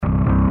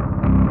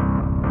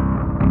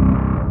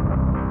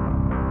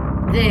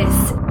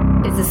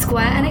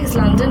Square Enix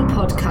London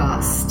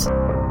Podcast.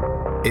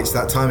 It's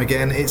that time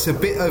again. It's a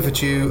bit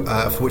overdue,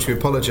 for which we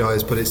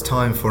apologise, but it's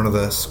time for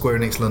another Square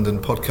Enix London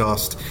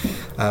podcast.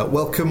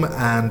 Welcome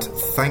and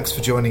thanks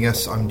for joining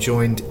us. I'm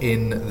joined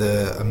in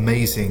the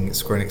amazing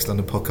Square Enix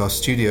London podcast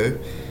studio,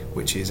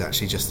 which is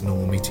actually just a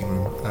normal meeting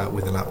room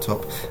with a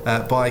laptop,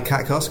 by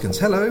Kat Karskens.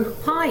 Hello.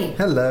 Hi.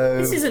 Hello.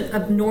 This isn't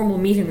a normal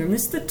meeting room.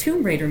 This is the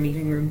Tomb Raider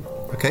meeting room.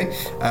 Okay.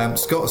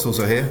 Scott's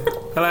also here.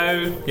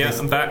 Hello. Yes,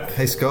 I'm back.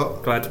 Hey,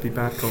 Scott. Glad to be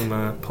back on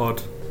the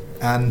pod.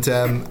 And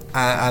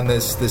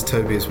there's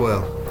Toby as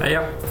well. Hey,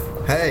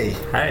 yeah. Hey.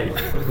 Hey.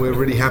 We're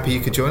really happy you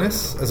could join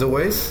us, as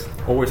always.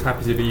 Always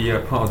happy to be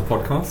part of the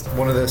podcast.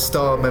 One of the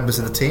star members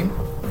of the team.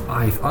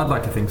 I'd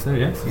like to think so,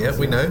 yes. Yeah,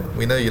 we know.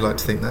 We know you like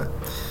to think that.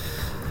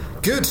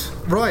 Good.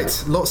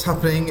 Right. Lots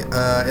happening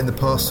in the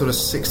past sort of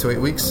 6 to 8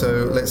 weeks,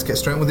 so let's get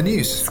straight on with the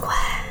news.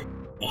 Square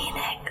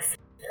Enix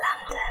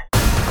London.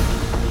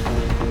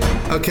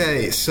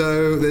 Okay,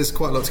 so there's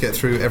quite a lot to get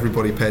through.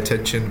 Everybody pay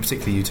attention,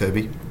 particularly you,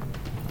 Toby.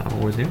 I'm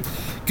always here.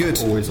 Good.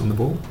 Always on the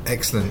ball.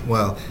 Excellent.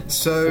 Well,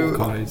 so...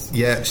 Guys.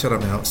 Yeah, shut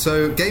up now.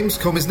 So,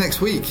 Gamescom is next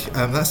week.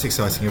 That's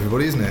exciting,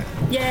 everybody, isn't it?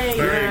 Yay!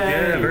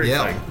 Very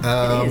exciting.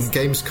 It is.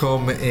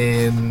 Gamescom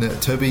in,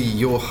 Toby,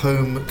 your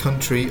home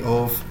country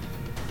of...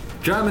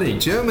 Germany.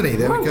 Germany,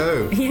 there we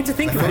go. You had to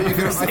think about it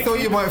for a I second. thought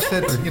you might have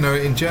said,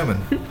 in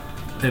German.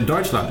 In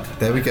Deutschland.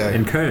 There we go.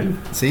 In Köln.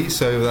 See,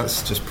 so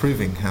that's just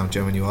proving how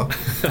German you are.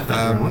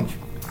 very much.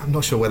 I'm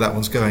not sure where that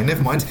one's going.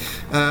 Never mind.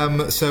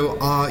 So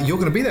you're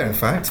going to be there, in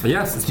fact.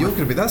 Yes. You're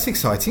going to be. That's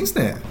exciting,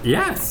 isn't it?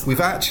 Yes.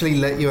 We've actually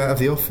let you out of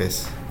the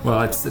office.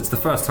 Well, it's the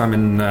first time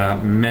in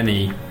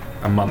many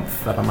a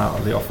month that I'm out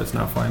of the office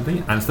now, finally.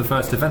 And it's the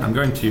first event I'm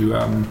going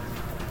to...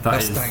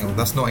 Hang on,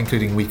 that's not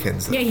including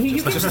weekends. Yeah,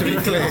 you just to be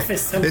leave the clear,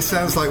 office, so- it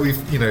sounds like we've,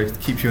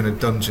 keep you in a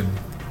dungeon,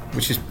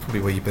 which is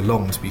probably where you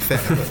belong, to be fair.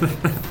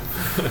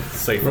 But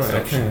Safe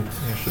reception. Okay.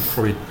 I should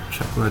probably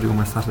check what I do on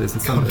my Saturdays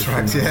and Sundays.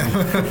 contract, yeah.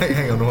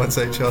 Hang on, what's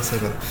HR say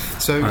about that?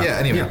 So,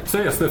 anyway. Yeah.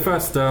 So, yes, the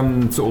first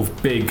sort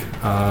of big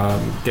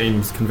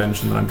games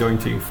convention that I'm going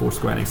to for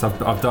Square Enix.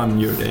 I've done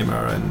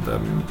Eurogamer and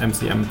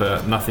MCM,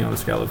 but nothing on the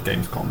scale of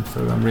Gamescom.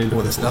 So I'm really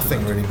Well, there's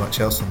nothing really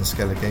much else on the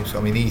scale of Gamescom.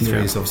 I mean,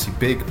 E3 is obviously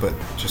big, but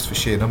just for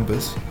sheer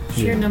numbers.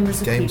 Sheer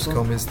numbers of Gamescom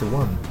people. is the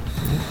one.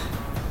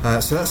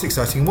 So that's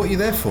exciting. What are you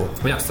there for?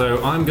 Yeah,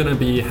 so I'm going to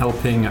be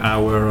helping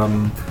our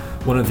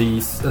one of the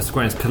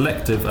Square Enix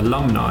Collective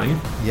alumni,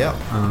 Yeah.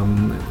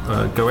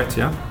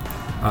 Goetia,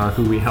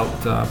 who we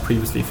helped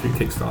previously through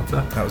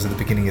Kickstarter. That was at the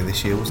beginning of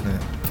this year, wasn't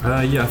it?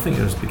 Yeah, I think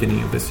it was the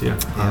beginning of this year.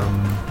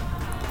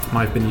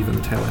 Might have been even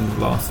the tail end of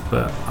last,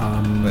 but...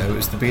 No, it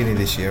was the beginning of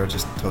this year, I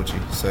just told you.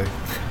 So,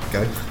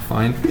 go.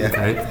 Fine. Yeah.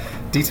 Okay.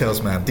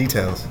 Details, man.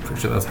 Details. Pretty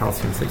sure that's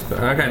house music, but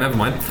okay, never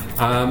mind.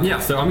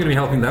 So I'm going to be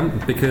helping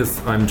them because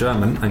I'm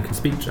German and can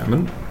speak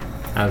German,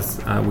 as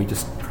we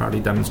just proudly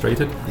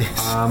demonstrated.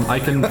 Yes. I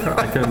can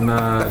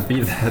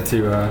be there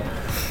to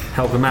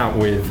help them out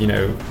with,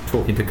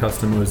 talking to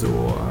customers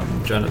or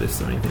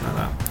journalists or anything like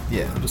that.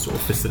 Yeah. And just sort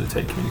of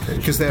facilitate communication.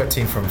 Because they're a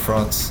team from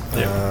France.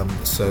 Yeah.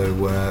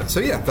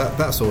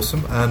 That's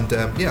awesome. And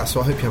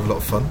so I hope you have a lot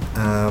of fun.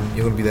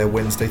 You're going to be there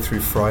Wednesday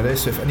through Friday.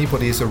 So if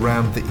anybody is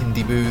around the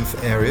indie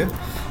booth area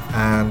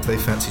and they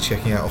fancy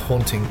checking out a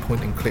haunting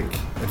point-and-click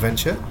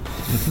adventure,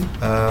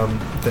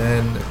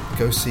 then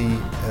go see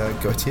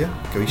Goetia,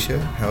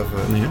 however,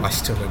 I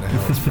still don't know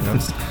how it's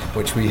pronounced,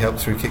 which we helped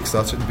through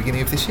Kickstarter at the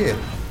beginning of this year.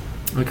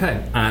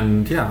 Okay,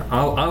 and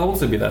I'll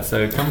also be there,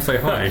 so come say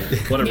hi.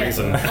 What a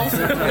reason.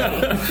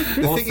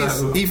 The thing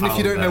is, even if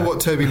you don't know what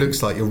Toby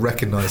looks like, you'll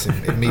recognise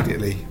him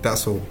immediately.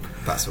 That's all.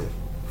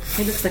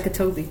 He looks like a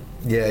Toby.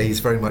 Yeah, he's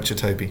very much a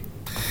Toby.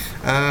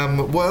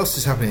 What else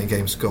is happening at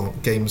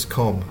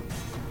Gamescom?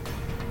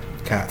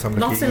 Kat, I'm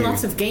looking Lots at and you.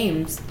 lots of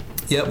games.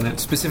 Yep.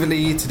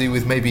 Specifically to do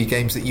with maybe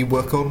games that you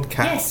work on,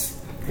 Kat? Yes.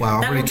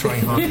 Wow, I'm really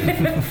trying hard.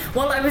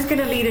 Well, I was going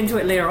to lead into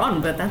it later on,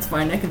 but that's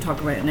fine. I can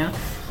talk about it now.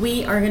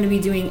 We are going to be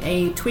doing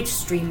a Twitch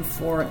stream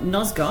for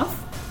Nosgoth,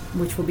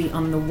 which will be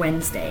on the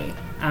Wednesday.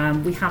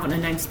 We haven't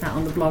announced that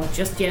on the blog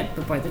just yet,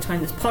 but by the time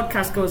this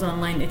podcast goes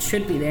online, it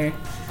should be there.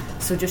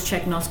 So just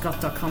check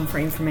nosgoth.com for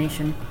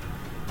information.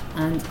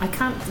 And I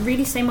can't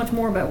really say much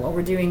more about what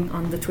we're doing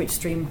on the Twitch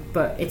stream,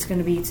 but it's going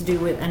to be to do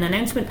with an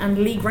announcement and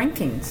league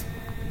rankings.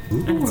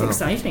 Ooh, and it's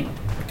exciting.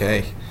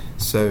 Okay,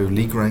 so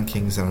league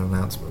rankings and an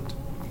announcement.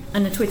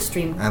 And a Twitch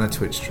stream. And a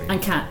Twitch stream.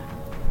 And Kat.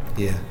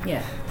 Yeah.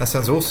 That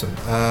sounds awesome.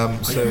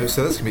 So that's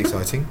going to be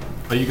exciting.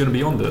 Are you going to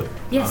be on the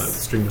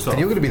stream yourself? And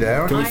you're going to be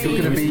there, aren't you?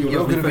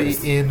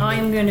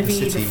 I'm going to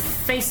be the city.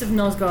 face of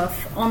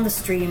Nosgoth on the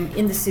stream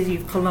in the city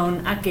of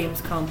Cologne at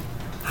Gamescom.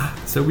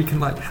 So we can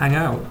hang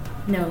out.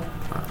 No,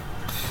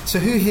 So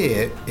who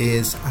here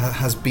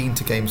has been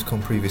to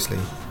Gamescom previously?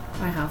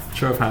 I have.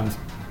 Show of hands.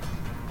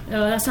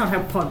 No, that's not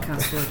how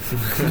podcasts work.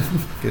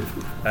 Good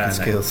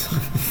skills.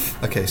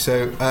 Okay,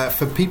 so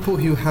for people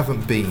who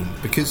haven't been,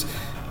 because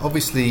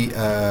obviously,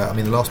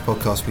 the last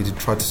podcast we did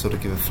try to sort of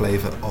give a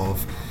flavour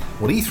of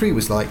what E3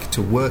 was like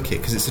to work it,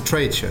 because it's a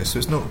trade show, so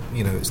it's not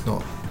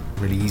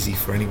really easy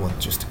for anyone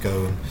just to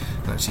go and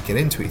actually get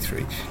into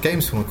E3.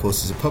 Gamescom, of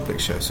course, is a public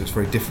show, so it's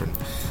very different.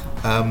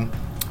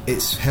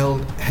 It's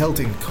held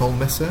in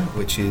Kohlmesse,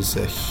 which is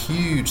a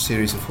huge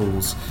series of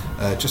halls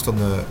just on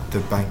the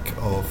bank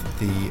of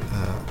the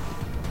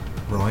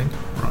Rhine.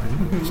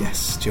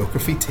 Yes,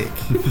 geography tick.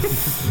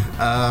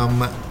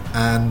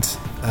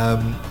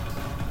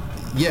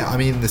 Yeah, I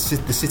mean the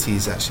city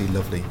is actually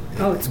lovely.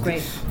 Oh, it's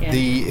great. Yeah.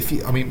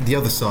 The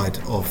other side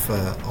of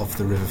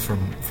the river from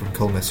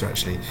Kohlmesse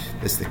actually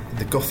is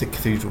the Gothic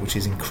Cathedral, which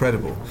is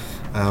incredible.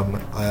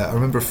 I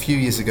remember a few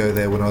years ago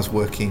there when I was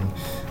working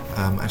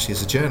actually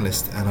as a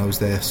journalist, and I was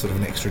there sort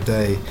of an extra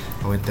day.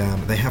 I went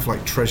down. They have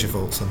like treasure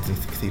vaults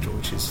underneath the cathedral,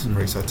 which is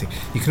very exciting.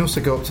 You can also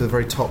go up to the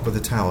very top of the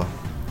tower.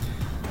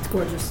 It's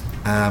gorgeous.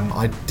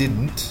 I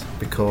didn't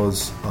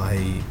because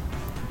I.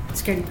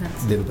 Scared your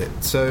pants. A little bit.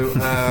 So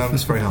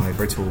it's very high,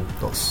 very tall,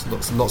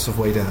 lots of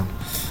way down.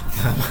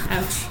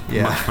 Ouch.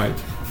 Yeah. Much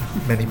height.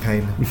 Many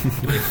pain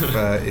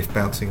if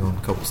bouncing on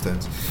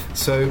cobblestones.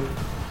 So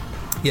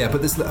yeah,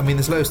 but there's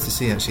loads to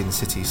see actually in the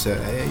city. So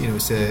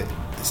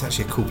it's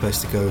actually a cool place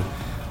to go,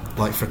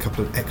 like for a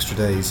couple of extra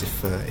days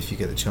if you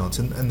get the chance.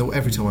 And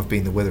every time I've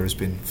been, the weather has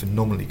been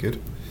phenomenally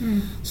good.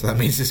 So that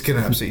means it's going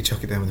to absolutely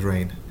chuck it down with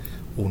rain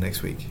all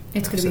next week.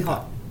 It's going to be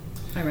hot,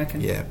 I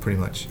reckon. Yeah, pretty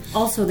much.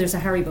 Also, there's a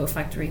Haribo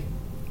factory.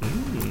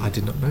 I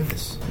did not know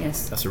this.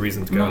 Yes. That's a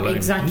reason to go Not alone.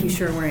 exactly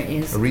sure where it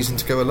is. A reason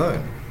to go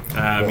alone?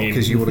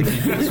 Because you want to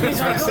keep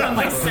it. I'll go by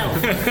myself.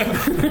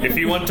 If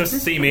you want to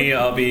see me,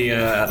 I'll be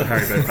at the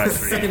Haribo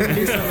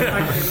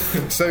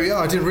factory. So yeah,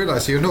 I didn't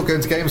realise you're not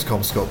going to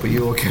Gamescom, Scott, but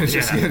you're going to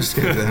just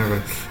go to the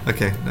Haribo.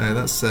 Okay, no,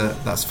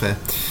 that's fair.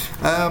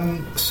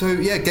 So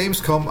yeah,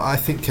 Gamescom. I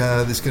think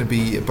there's going to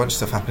be a bunch of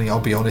stuff happening. I'll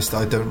be honest,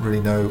 I don't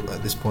really know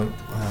at this point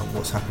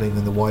what's happening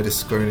in the wider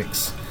Square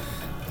Enix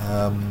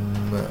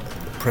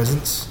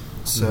presence.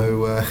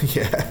 So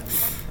yeah.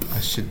 I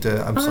should.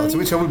 I'm sorry,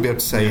 which I wouldn't be able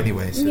to say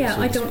anyway. So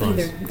I don't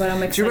either. But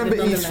I'm excited. Do you remember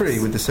nonetheless.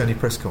 E3 with the Sony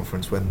press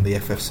conference when the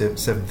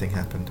FF7 thing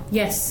happened?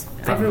 Yes,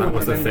 That everyone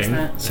was a remembers thing.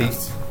 that. See,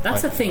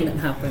 That's a thing that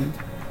happened.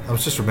 I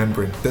was just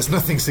remembering. There's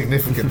nothing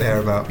significant there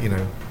about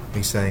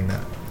me saying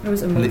that. It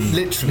was emotional.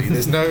 Literally,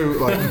 there's no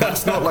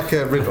that's not like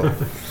a riddle.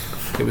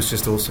 It was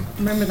just awesome.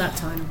 Remember that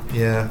time?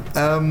 Yeah.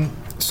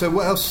 So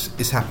what else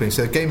is happening?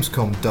 So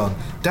Gamescom done.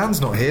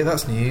 Dan's not here.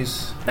 That's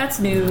news. That's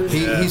news.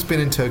 He's been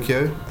in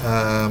Tokyo.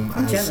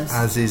 I'm jealous.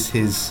 As is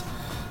his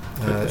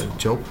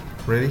job,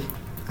 really,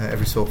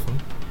 every so often.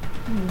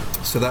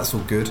 So that's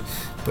all good.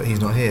 But he's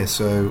not here.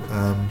 So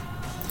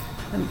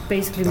And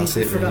basically, that's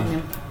we've it,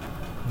 forgotten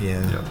really.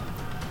 him. yeah.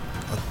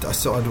 I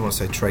don't want to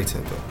say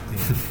traitor, but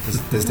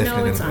there's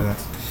definitely No, it's an element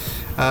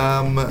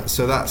of that.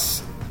 So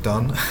that's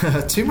done.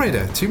 Tomb Raider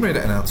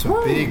announcement.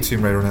 Woo! Big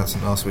Tomb Raider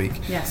announcement last week.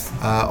 Yes.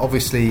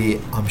 Obviously,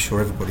 I'm sure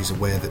everybody's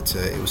aware that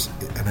it was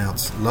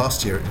announced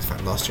last year at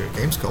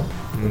Gamescom,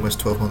 almost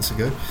 12 months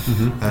ago,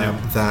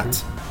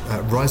 that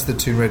Rise of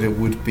the Tomb Raider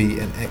would be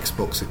an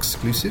Xbox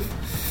exclusive.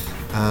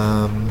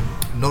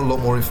 Not a lot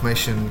more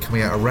information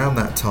coming out around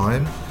that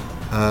time,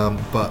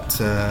 but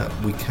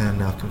we can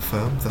now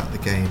confirm that the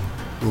game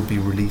will be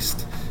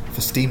released for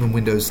Steam and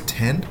Windows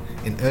 10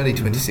 in early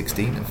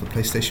 2016 and for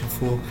PlayStation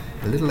 4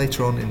 a little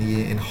later on in the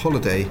year in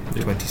holiday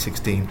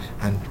 2016.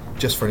 And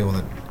just for anyone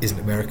that isn't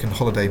American,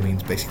 holiday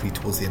means basically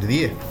towards the end of the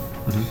year.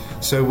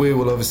 So we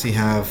will obviously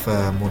have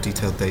more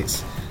detailed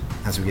dates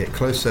as we get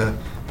closer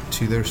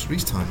to those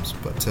release times,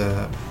 but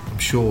I'm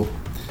sure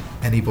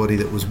anybody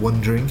that was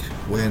wondering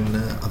when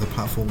other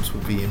platforms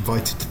would be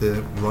invited to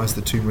the Rise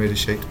of the Tomb Raider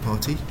shaped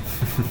party,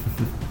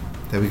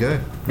 there we go.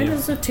 How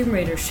does a Tomb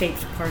Raider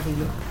shaped party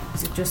look?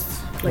 Is it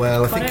just like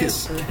Well, I cut think out,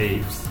 it's- or-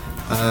 Caves.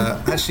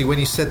 Actually, when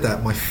you said that,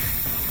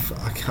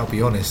 I'll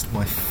be honest,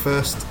 my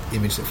first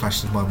image that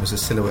flashed into mind was a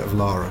silhouette of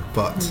Lara,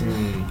 but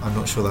I'm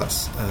not sure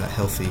that's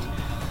healthy.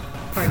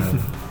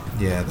 Pardon.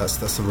 Yeah, that's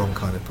the wrong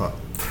kind of part.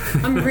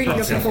 I'm really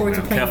looking forward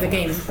to playing the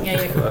game.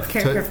 Yeah,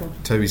 careful.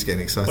 Toby's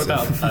getting excited.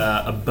 What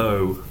about a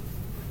bow?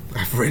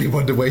 I really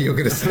wonder where you're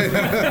going to say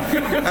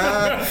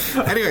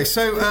that. Anyway,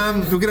 so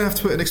we're going to have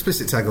to put an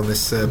explicit tag on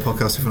this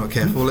podcast if we're not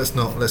careful. Let's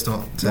not Warning go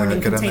down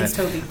there. contains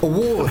Toby.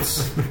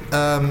 Awards.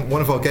 One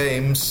of our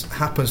games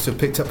happens to have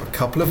picked up a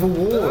couple of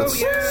awards.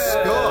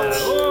 Scott.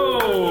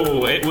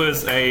 Oh, it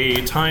was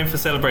a time for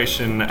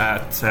celebration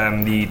at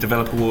the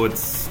Developer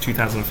Awards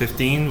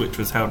 2015, which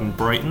was held in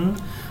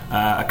Brighton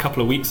a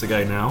couple of weeks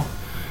ago now.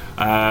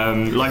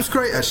 It was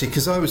great actually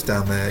because I was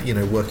down there,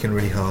 working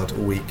really hard all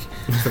week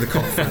for the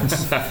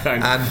conference,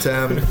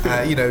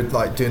 and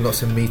like doing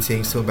lots of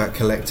meetings, talking about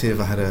Collective.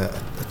 I had a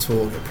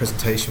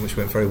presentation which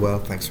went very well.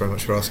 Thanks very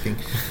much for asking.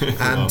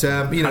 And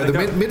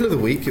the middle of the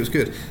week, it was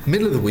good.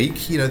 Middle of the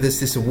week, there's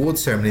this award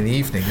ceremony in the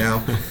evening.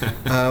 Now,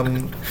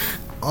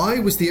 I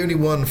was the only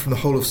one from the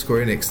whole of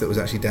Square Enix that was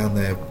actually down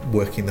there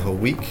working the whole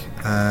week,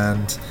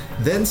 and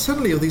then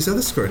suddenly all these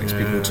other Square Enix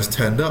people just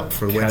turned up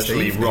for a Wednesday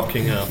Casually evening.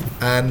 rocking up.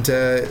 And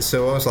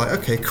so I was like,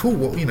 okay, cool.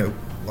 Well,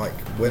 like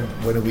when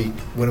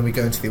are we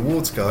going to the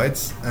awards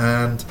guides?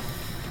 And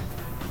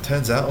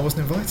turns out I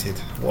wasn't invited.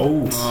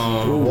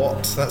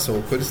 What? That's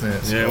awkward, isn't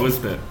it? Yeah, it was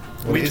a bit.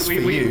 Well, it is for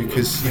you,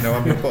 because,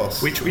 I'm your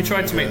boss. We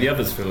tried to make the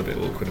others feel a bit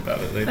awkward about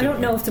it. I don't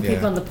know if the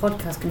people on the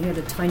podcast can hear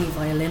the tiny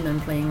violin I'm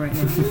playing right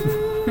now.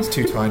 It's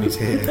too tiny to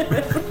hear.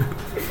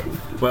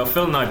 Well,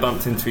 Phil and I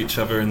bumped into each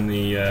other in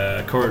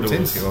the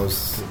corridors. I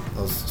was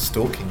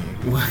stalking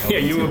you. Well,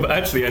 you were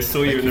actually. I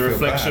saw you in the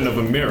reflection of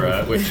a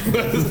mirror, which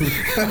was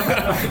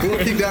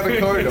walking down a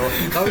corridor.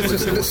 I was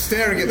just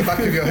staring at the back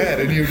of your head,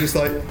 and you were just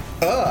like, and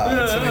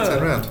suddenly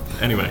turned around.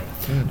 Anyway,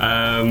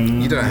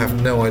 you don't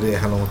have no idea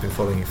how long I've been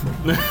following you for.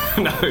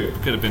 No,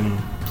 could have been,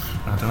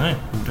 I don't know,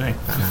 all day.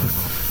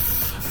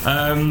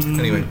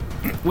 Anyway,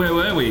 where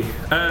were we? We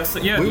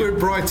were at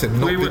Brighton,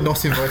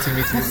 not inviting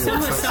me to the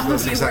awards. Some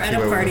of you were at a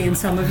party and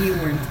some of you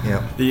weren't.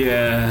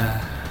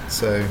 Yeah.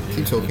 So,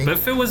 keep talking. But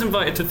Phil was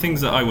invited to things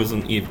that I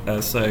wasn't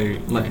either, so...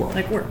 Like what?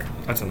 Like work.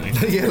 I don't know.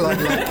 Yeah,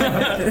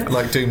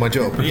 like doing my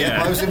job.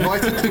 Yeah. I was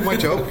invited to do my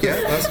job. Yeah,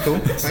 that's cool.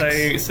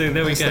 Thanks. So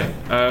there we go.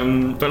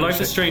 But Life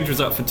is Strange was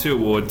up for 2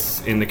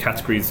 awards in the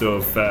categories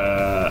of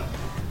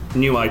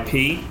New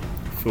IP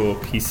for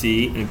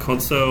PC and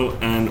console,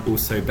 and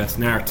also Best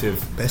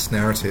Narrative. Best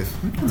Narrative.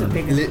 That's a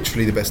big one.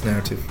 Literally the best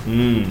narrative.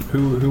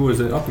 Who was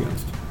it up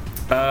against?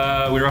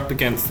 We were up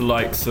against the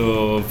likes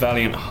of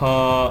Valiant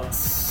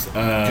Hearts. Good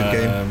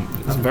game.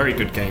 It's a very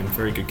good game.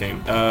 Very good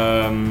game.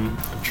 I'm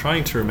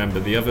trying to remember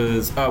the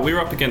others. We were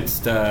up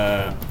against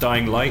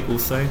Dying Light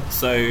also.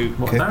 So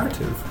what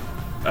narrative?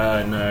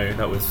 No,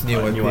 that was New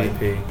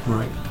IP.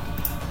 Right.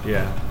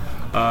 Yeah.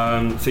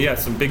 So yeah,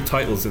 some big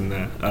titles in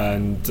there,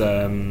 and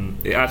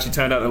it actually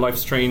turned out that Life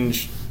is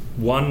Strange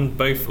won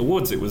both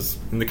awards it was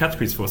in the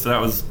categories for, so that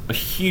was a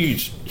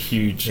huge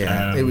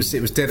it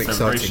was dead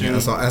exciting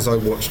as I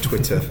watched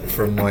Twitter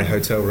from my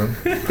hotel room,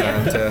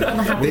 and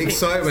the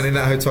excitement in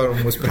that hotel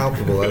room was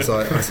palpable as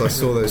I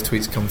saw those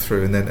tweets come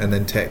through, and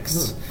then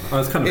texts I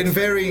was kind of in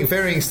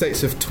varying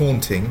states of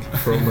taunting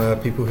from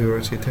people who were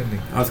actually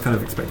attending. I was kind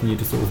of expecting you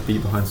to sort of be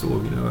behind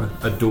sort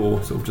of a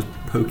door, sort of just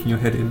poking your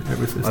head in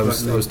ever so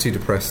slightly. I was too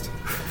depressed,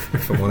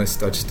 if I'm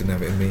honest. I just didn't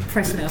have it in me.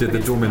 Did the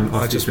doorman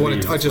I just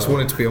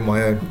wanted to be on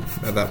my own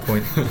at that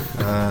point.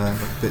 A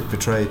bit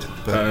betrayed,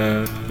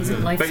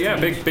 but yeah,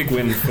 big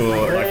win for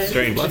Life is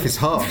Strange. Life is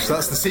harsh.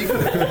 That's the sequel.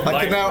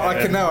 I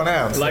can now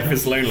announce. Life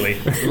is lonely.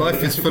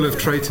 Life is full of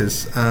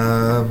traitors.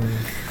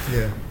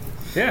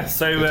 Yeah,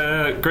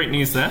 so great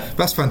news there.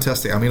 That's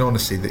fantastic. I mean,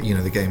 honestly,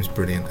 the game's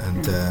brilliant,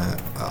 and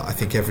I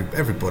think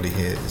everybody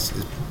here has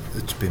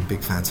been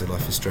big fans of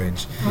Life is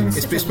Strange.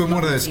 It's been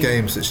one of those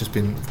games that's just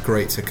been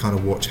great to kind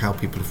of watch how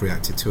people have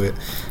reacted to it,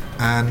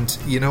 and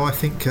I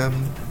think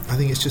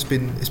it's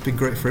been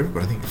great for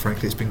everybody. I think,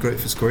 frankly, it's been great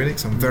for Square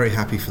Enix. I'm very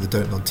happy for the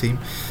Don't Nod team,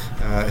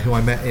 who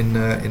I met in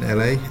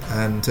LA,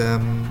 and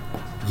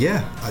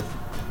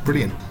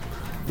brilliant.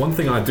 One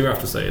thing I do have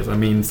to say is, I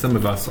mean, some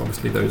of us,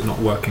 obviously those not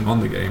working on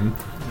the game,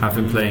 have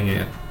been playing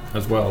it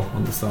as well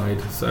on the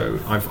side. So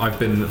I've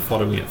been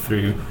following it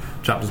through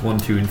chapters 1,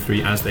 2, and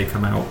 3 as they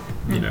come out,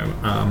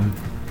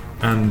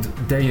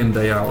 and day in,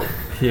 day out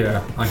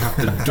here, I have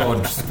to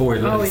dodge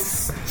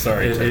spoilers.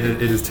 Sorry,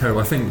 it is terrible.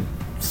 I think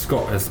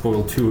Scott has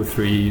spoiled 2 or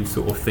 3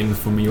 sort of things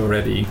for me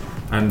already,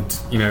 and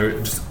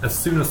just as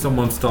soon as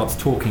someone starts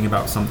talking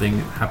about something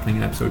happening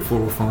in episode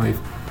 4 or 5,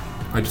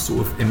 I just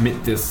sort of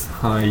emit this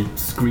high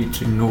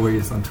screeching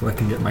noise until I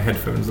can get my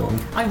headphones on.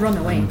 I run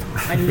away.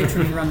 I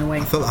literally run away.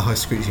 I thought that high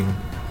screeching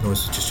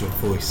noise was just your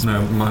voice.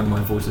 No,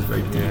 my voice is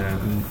very deep. Yeah.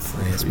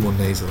 It's more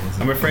nasal.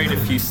 I'm afraid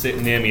if you sit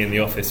near me in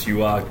the office,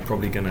 you are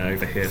probably going to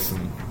overhear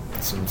some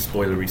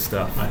spoilery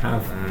stuff. I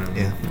have.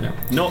 Yeah.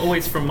 Not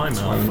always from my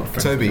mouth.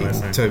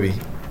 Toby,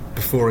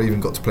 before I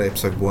even got to play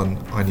episode 1,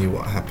 I knew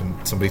what happened.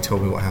 Somebody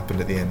told me what happened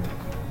at the end.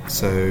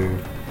 So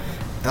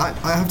I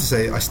have to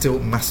say, I still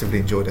massively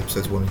enjoyed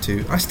episodes 1 and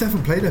 2. I still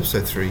haven't played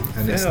episode 3,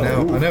 and it's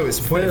now, I know it's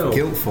a point of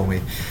guilt for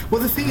me.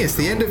 Well, the thing is,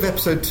 the end of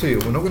episode 2,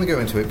 we're not going to go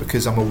into it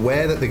because I'm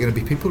aware that there are going to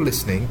be people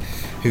listening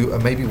who are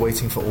maybe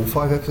waiting for all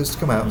 5 episodes to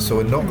come out, so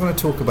we're not going to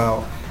talk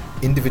about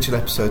individual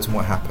episodes and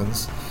what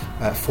happens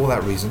for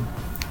that reason.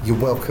 You're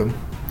welcome.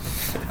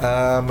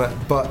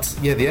 But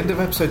yeah, the end of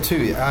episode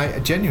 2, I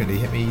genuinely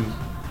hit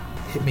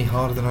me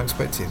harder than I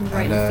expected.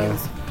 Right in the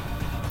feels.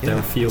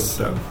 Down feels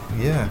so.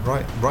 Yeah,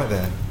 right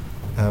there.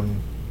 I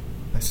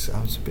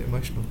was a bit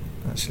emotional,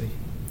 actually.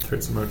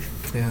 It's emotional.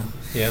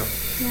 Yeah.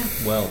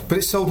 Well, but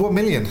it sold 1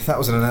 million. That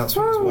was an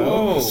announcement as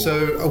well.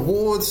 So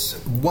awards,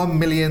 1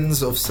 million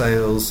of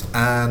sales,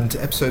 and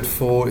episode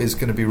 4 is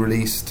going to be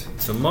released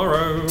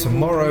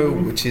tomorrow,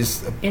 which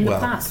is in the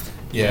past.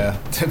 Yeah,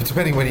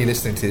 depending when you're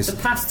listening to this.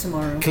 The past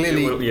tomorrow.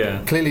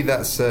 Clearly,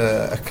 that's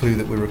a clue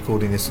that we're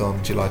recording this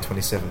on July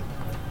 27th.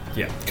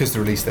 Yeah, because the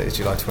release date is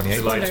July 28th.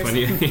 July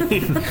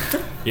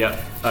 28th. Yeah.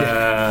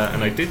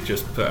 And I did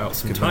just put out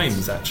some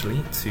times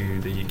actually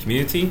to the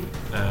community,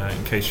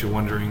 in case you're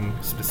wondering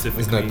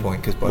specifically. There's no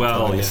point because by the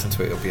time I listen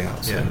to it, it'll be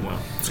out. So. Yeah, well,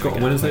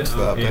 Scott, when is it?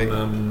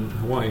 In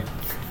Hawaii.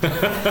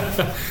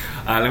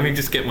 Let me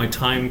just get my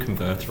time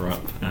converter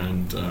up,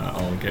 and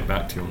I'll get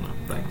back to you on that.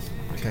 Thanks.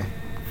 Okay.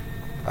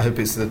 I hope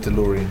it's the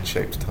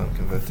DeLorean-shaped time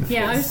converter.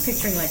 Yeah, I was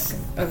picturing like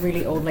a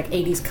really old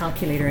 80s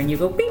calculator, and you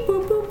go beep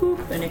boop boop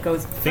boop, and and it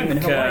goes. Think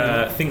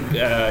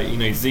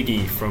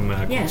Ziggy from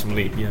Quantum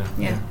Leap.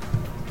 Yeah.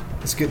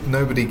 It's good.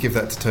 Nobody give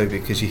that to Toby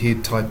because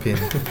he'd type in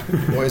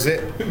what is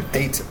it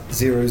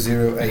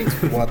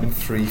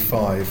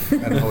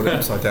 8008-135 and hold it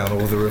upside down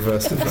or the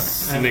reverse of that.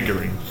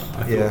 Sniggering.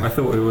 I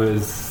thought it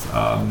was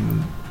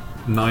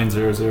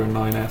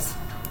 9009S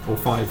or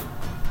 5.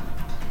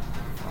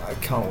 I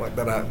can't work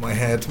that out in my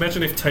head.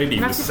 Imagine if Toby was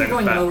Imagine sent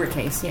going back.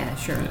 lowercase. Yeah,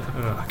 sure.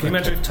 Can you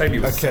imagine if Toby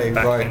was sent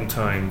back in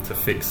time to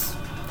fix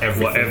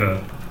everything?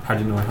 Whatever? How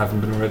do you know I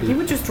haven't been already? He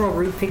would just draw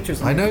rude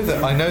pictures. I know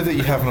that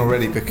you haven't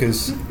already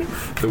because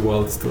the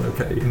world's still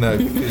okay. No,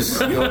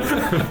 because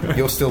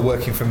you're still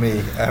working for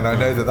me, and I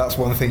know that that's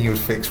one thing you would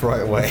fix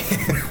right away.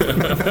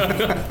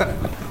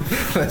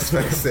 Let's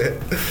face it.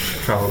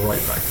 Travel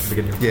right back to the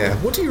beginning. Yeah.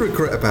 What do you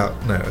regret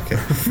about? No. Okay.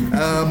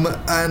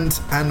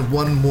 And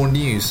one more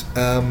news.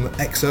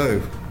 XO.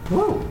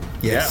 Whoa.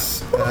 Yes.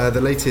 The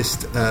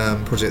latest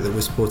project that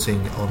we're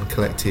supporting on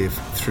Collective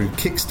through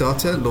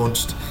Kickstarter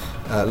launched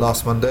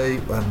last Monday,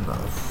 and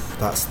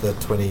that's the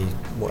 20th.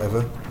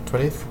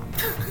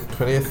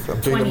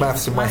 I'm doing the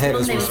maths in my head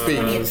as we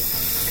speak.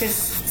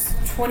 Because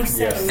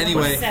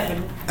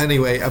 27.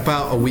 Anyway,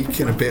 about a week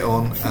and a bit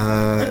on.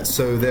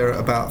 So they're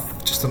about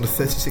just under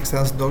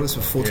 $36,000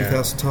 for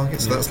 40,000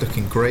 targets. So that's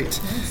looking great.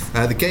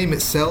 The game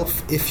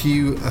itself, if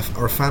you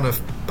are a fan of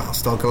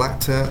Battlestar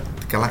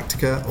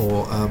Galactica,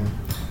 or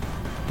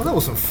well, that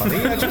wasn't funny.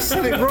 I just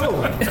said it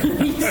wrong.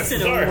 You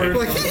said a word.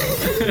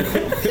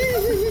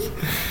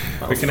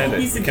 We can edit.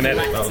 He's a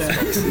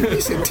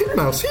He said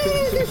titmouse.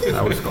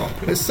 That was gone.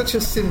 It's such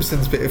a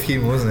Simpsons bit of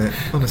humour, wasn't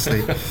it? Honestly.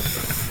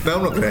 No,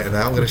 I'm not going to edit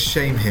that. I'm going to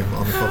shame him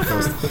on the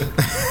podcast.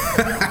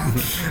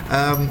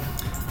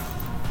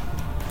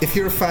 If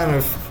you're a fan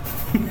of...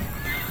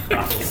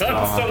 I'm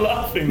still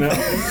laughing now.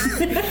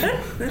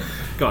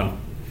 Go on.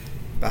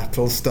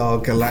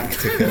 Battlestar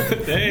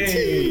Galactica.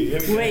 Hey!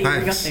 Wait,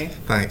 Thanks. we got there.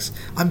 Thanks.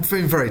 I'm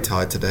feeling very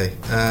tired today.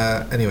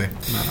 Anyway.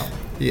 No.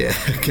 Yeah,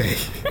 okay.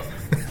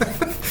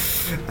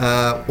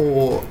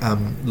 Or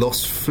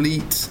Lost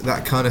Fleet,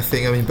 that kind of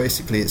thing. I mean,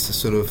 basically it's a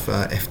sort of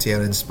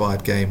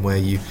FTL-inspired game where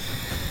you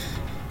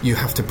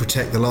have to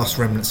protect the last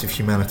remnants of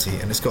humanity,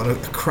 and it's got a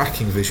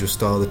cracking visual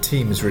style. The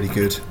team is really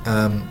good.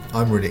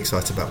 I'm really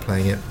excited about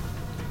playing it.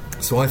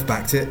 So I've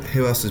backed it.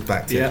 Who else has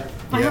backed it?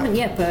 I haven't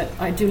yet, but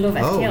I do love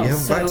FTL. Oh, you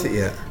haven't backed it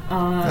yet?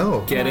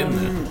 Get in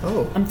there.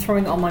 Oh, I'm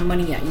throwing all my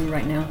money at you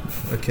right now.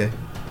 okay.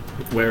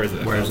 Where is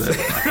it? Where is it?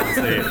 I can't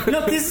see it.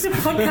 Look, this is a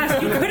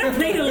podcast. You could have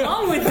played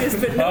along with this,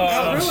 but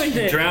no, ruined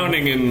it.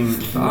 Drowning in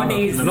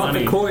Monies. Not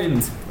the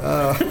coins.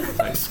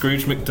 like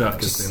Scrooge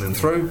McDuck has Just been in.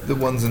 throw the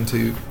 1s and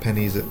 2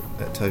 pennies at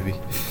Toby.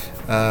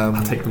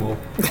 I'll take them all.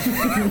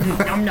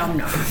 Nom nom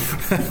nom.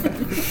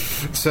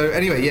 So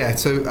anyway,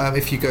 so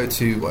if you go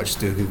to, just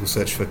do a Google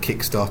search for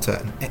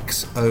Kickstarter, and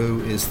XO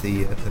is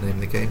the name of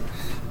the game.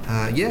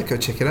 Go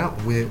check it out.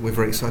 We're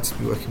very excited to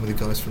be working with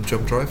the guys from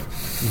Jump Drive.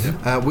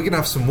 Mm-hmm. We're going to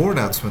have some more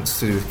announcements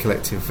to do with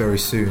Collective very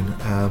soon,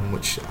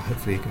 which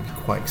hopefully are going to be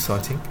quite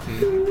exciting.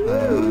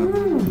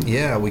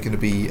 We're going to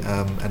be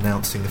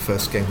announcing the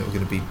first game that we're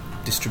going to be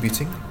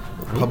distributing,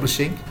 or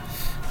publishing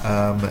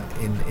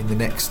in the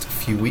next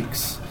few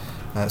weeks.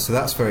 So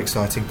that's very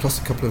exciting, plus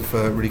a couple of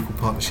really cool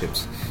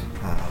partnerships.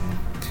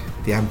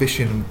 The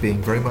ambition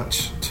being very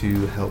much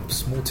to help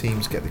small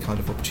teams get the kind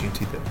of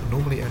opportunity that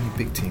normally only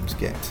big teams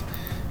get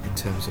in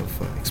terms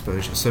of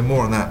exposure. So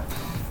more on that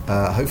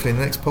hopefully in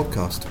the next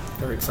podcast.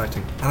 Very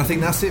exciting. And I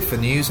think that's it for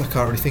news. I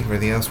can't really think of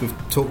anything else. We've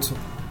talked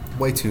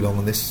way too long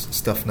on this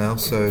stuff now,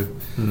 so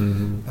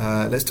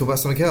let's talk about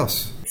something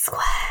else.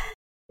 Square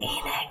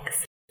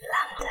Enix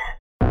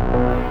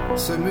London.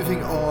 So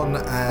moving on,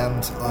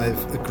 and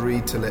I've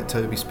agreed to let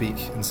Toby speak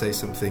and say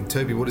something.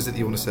 Toby, what is it that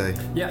you want to say?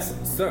 Yes,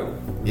 so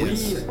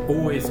Yes. we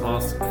always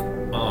ask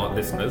our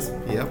listeners,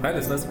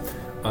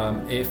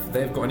 if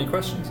they've got any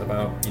questions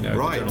about,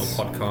 Right. the general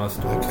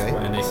podcast or Okay,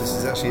 Square Enix. this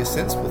is actually a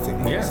sensible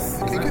thing. Yes.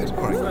 Okay, good.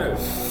 All right.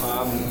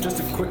 So, just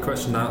a quick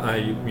question that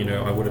I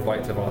would have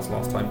liked to have asked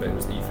last time, but it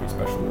was the E3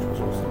 special, which was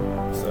awesome.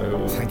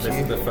 So Thank this you.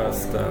 is the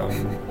first.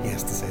 He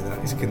has to say that.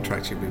 He's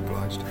contractually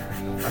obliged.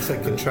 I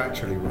said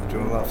contractually. Do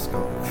you want to laugh,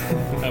 Scott?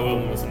 That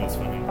one wasn't as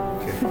funny.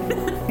 Okay.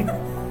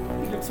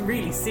 He looks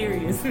really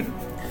serious.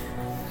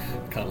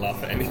 Can't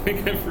laugh at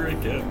anything ever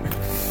again.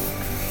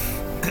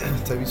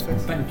 Toby's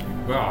face. Thank you.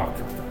 Wow.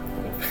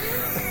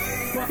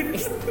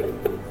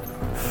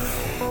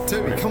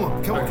 Toby, come on.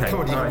 Okay. Come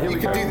on. All right, here You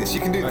we can go. do this.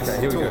 You can do this. Okay,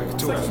 here we go. Talk.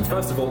 So,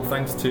 first of all,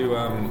 thanks to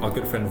our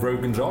good friend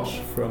Rogan Josh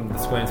from the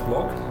Square Enix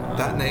blog.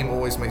 That name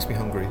always makes me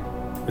hungry.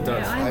 It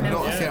does. Yeah, I'm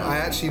not. Yeah. I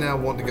actually now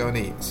want to go and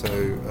eat. So,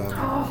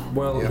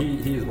 Well, Yeah.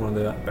 he is one of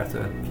the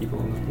better people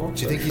on this blog.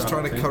 do you think he's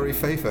trying to curry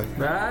favour?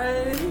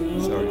 Right.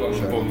 Sorry,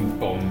 Boom,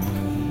 boom.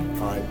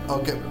 All right.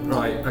 I'll get.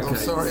 Right, okay, I'm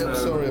sorry. I'm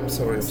so- sorry. I'm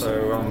sorry.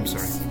 So, I'm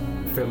sorry.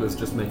 Phil is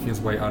just making his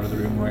way out of the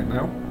room right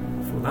now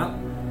for that.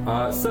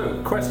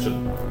 So,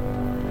 question.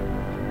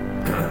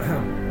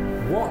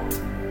 What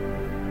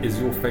is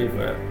your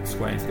favourite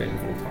Square Enix game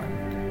of all time?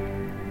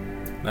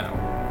 Now,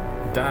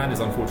 Dan is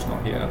unfortunately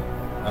not here,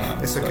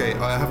 It's okay.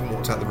 I haven't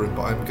walked out the room,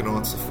 but I'm going to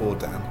answer for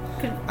Dan,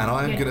 and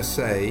I'm going to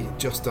say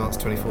Just Dance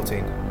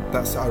 2014.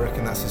 I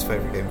reckon that's his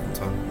favourite game of all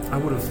time. I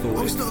would have thought.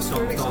 Oh, it's not a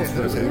Square Enix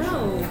game, is it?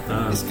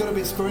 No. It's got to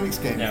be a Square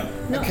Enix game. Yeah.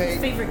 Not Okay. his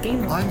favourite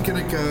game. I'm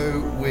going to go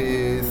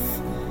with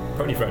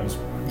Pony Friends.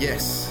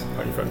 yes.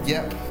 Pony Friends.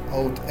 Yep.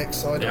 Old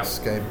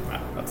Exidos game.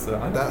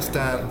 That's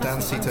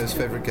Dan Cito's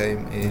favourite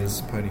game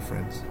is Pony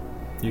Friends.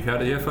 You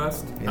heard it here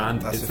first, Yeah,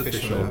 and that's it's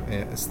official. official.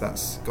 Yeah,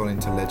 that's gone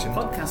into legend.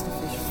 Podcast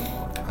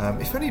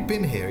official. If only he'd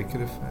been here, he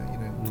could have,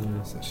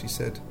 as she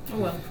said, Oh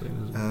well.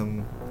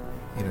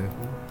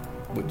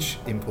 Which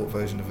import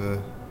version of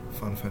a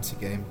Final Fantasy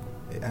game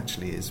it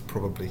actually is,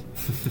 probably.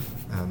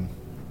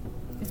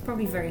 It's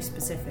probably very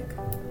specific.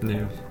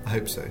 Yeah. I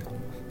hope so.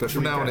 But Should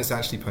from we now on, go? it's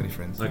actually Pony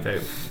Friends. Okay,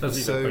 let's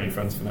leave So- it Pony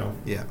Friends for now.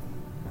 Yeah.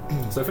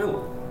 So Phil,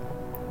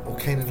 Or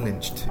Kane and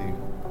Lynch too.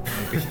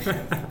 Maybe.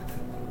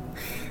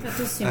 That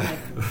does seem like.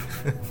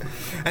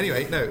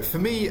 Anyway, no. For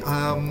me,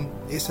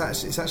 it's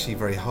actually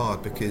very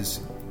hard because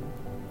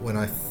when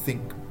I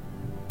think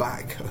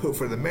back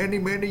over the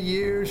many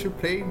years of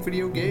playing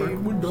video games.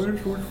 when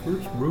dinosaurs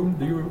first roamed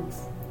the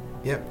earth.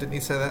 Yep, didn't need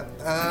to say that.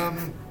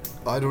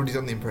 I'd already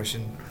done the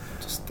impression.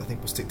 I think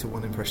we'll stick to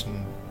one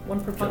impression.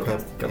 One per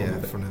podcast. Go on Yeah,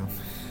 with it. for now.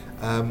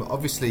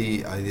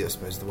 Obviously, I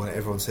suppose the one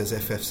everyone says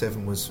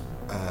FF7 was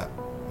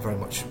very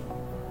much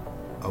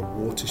a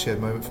watershed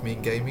moment for me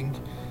in gaming.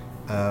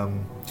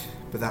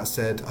 But that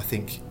said, I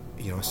think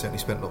I certainly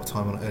spent a lot of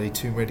time on early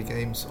Tomb Raider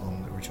games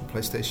on the original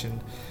PlayStation,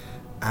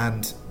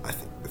 and I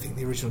think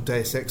the original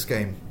Deus Ex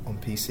game on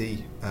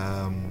PC.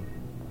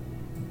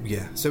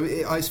 So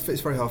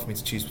it's very hard for me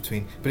to choose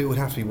between, but it would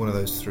have to be one of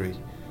those three.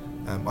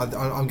 I'm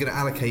going to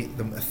allocate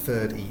them a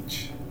third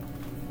each.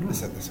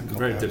 That's a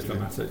Very cop-out,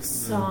 diplomatic.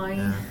 Sigh.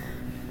 Yeah.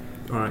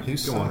 All right,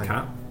 Who's go on, sighing?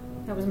 Kat.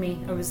 That was me.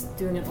 I was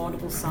doing an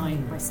audible sigh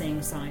by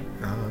saying sigh.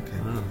 Oh, okay.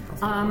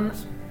 That's how it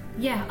works.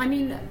 Yeah, I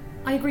mean,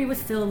 I agree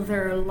with Phil.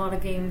 There are a lot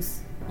of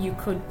games you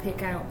could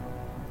pick out,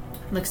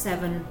 like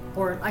 7,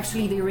 or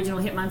actually the original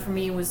Hitman for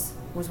me was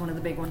one of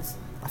the big ones.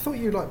 I thought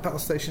you liked Battle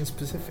Station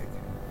Specific.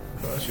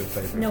 That's your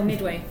favourite. No,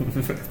 Midway.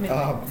 It's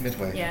Midway.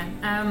 Midway.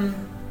 Yeah.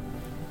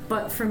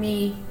 But for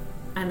me,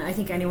 and I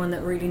think anyone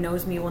that really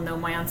knows me will know,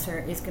 my answer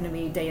is going to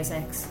be Deus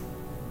Ex,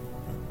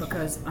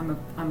 because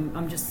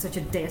I'm just such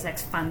a Deus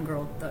Ex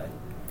fangirl that.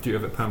 Do you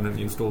have it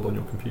permanently installed on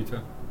your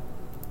computer?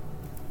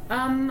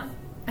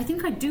 I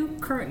think I do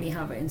currently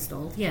have it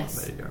installed. Yes.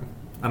 There you go.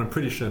 And I'm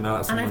pretty sure now that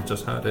And someone's I've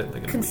just heard it,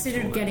 they're going to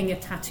Considered getting a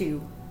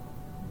tattoo.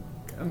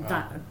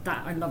 That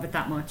I love it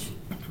that much.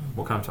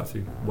 What kind of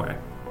tattoo? Where?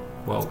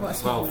 Well,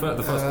 What's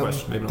the first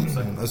question, maybe not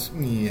the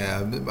second. Yeah,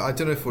 I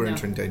don't know if we're No.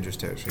 entering dangerous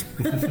territory.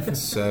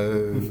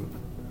 So,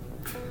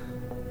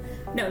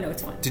 No,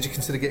 it's fine. did you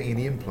consider getting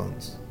any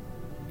implants?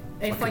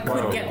 If I could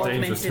Wow, get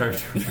dangerous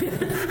augmented.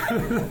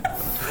 territory.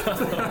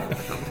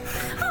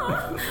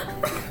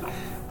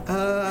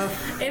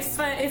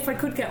 If I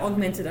could get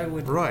augmented, I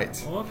would. Right.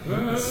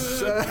 I'm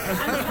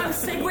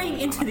segueing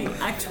into the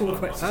actual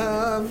question.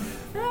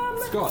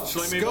 Scott,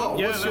 Shall I move Scott,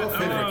 on? what's your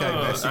favourite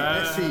game?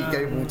 SE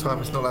game of all time.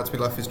 It's not allowed to be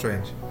Life is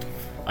Strange.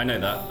 I know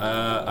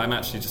that. I'm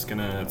actually just going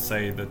to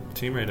say the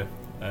Tomb Raider.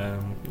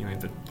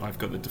 I've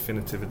got the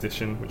definitive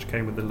edition, which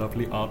came with the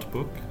lovely art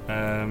book.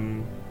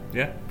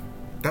 Yeah,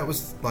 That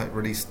was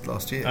released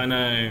last year. I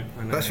know.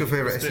 That's your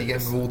favourite SE game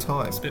of all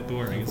time. It's a bit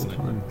boring, isn't it?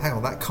 Hang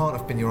on, that can't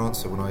have been your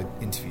answer when I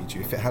interviewed you.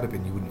 If it had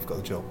been, you wouldn't have got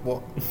the job.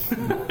 What?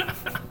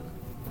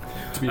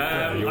 to be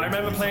fair, I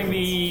remember playing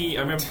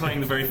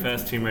the very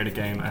first Tomb Raider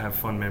game. I have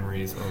fond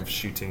memories of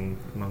shooting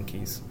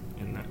monkeys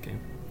in that game,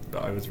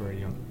 but I was very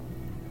young.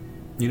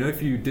 You know,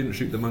 if you didn't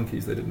shoot the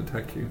monkeys, they didn't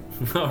attack you.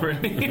 Oh,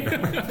 really?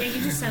 Yeah,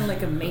 you just sound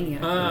like a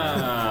maniac.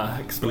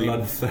 Explain.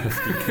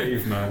 Bloodthirsty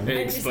caveman. It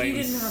And if you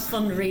didn't have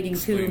fun raiding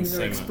explains tombs or so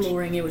much.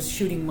 exploring, it was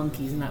shooting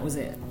monkeys, and that was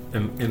it.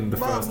 In the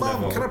first Mum,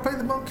 level. can I play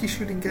the monkey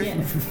shooting game?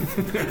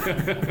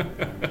 Yeah.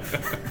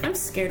 I'm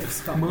scared of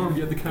Scott. Mom,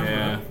 get the camera.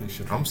 Yeah, they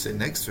should. I'm sitting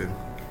next to him.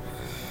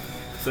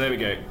 So there we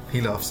go.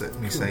 He laughs at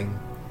me saying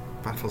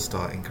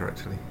Battlestar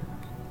incorrectly.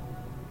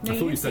 No, I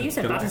thought you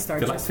said Battlestar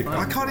just Galactic fine.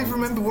 I can't even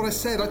remember what I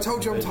said. I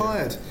told you I'm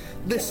tired.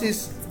 This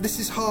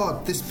is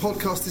hard. This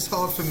podcast is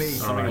hard for me.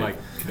 Something Alright.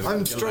 like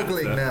I'm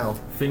struggling now.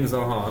 Things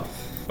are hard.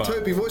 But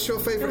Toby, what's your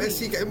favourite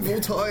SE game of all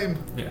time?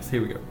 yes,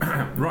 here we go.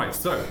 Right,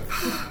 so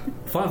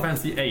Final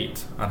Fantasy VIII,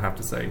 I'd have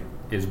to say,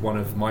 is one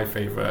of my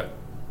favourite,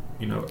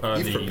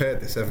 early. You've prepared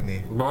this, haven't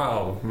you?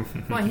 Wow.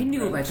 Well, he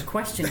knew about the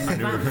question in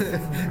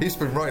advance. He's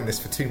been writing this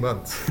for 2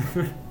 months.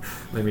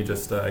 Let me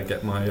just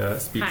get my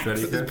speech Hacks.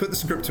 ready. Put the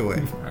script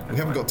away. We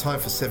haven't got time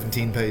for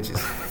 17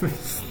 pages.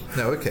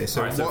 No, okay.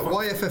 So, Alright, so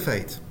why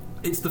FF8?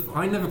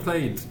 I never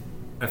played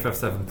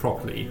FF7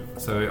 properly,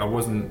 so I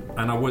wasn't,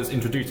 and I was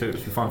introduced to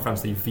Final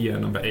Fantasy via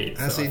number 8.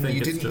 As so I in think you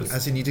it's didn't. just,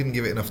 As in you didn't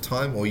give it enough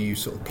time, or you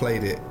sort of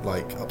played it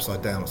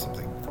upside down or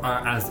something.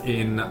 as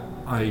in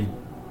I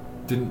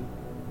didn't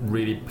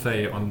really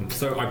play it on.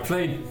 So I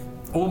played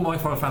all my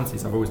Final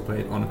Fantasies. I've always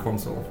played on a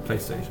console,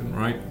 PlayStation,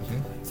 right?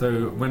 Mm-hmm.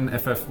 So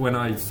when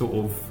I sort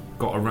of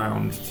got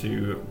around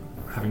to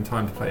having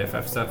time to play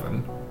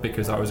FF7,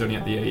 because I was only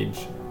at the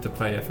age to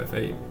play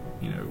FF8,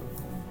 you know,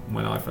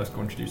 when I first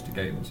got introduced to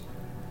games.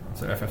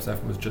 So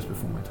FF7 was just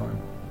before my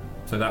time.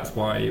 So that's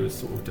why it was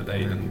sort of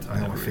delayed. And I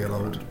never feel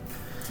really old.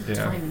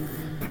 Yeah.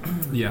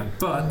 Yeah,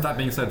 but that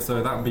being said,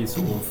 so that would be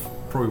sort of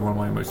probably one of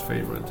my most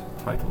favourite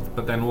titles.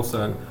 But then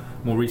also,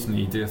 more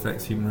recently, Deus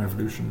Ex Human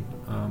Revolution.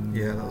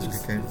 Yeah, that was a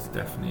good game. It's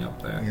definitely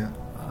up there. Yeah.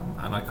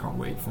 And I can't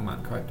wait for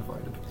Mankind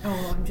Divided.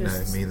 Oh, I'm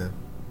just... No, me either.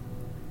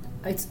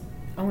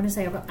 I want to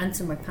say I've got ants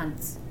in my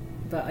pants,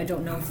 but I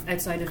don't know if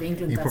outside of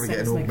England You that probably get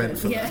an sounds old like men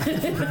for yeah.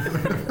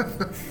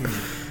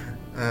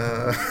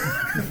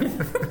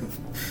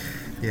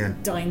 Yeah.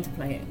 Dying to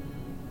play it.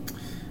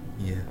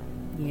 Yeah.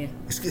 Yeah.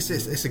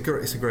 It's a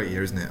great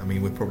year, isn't it? I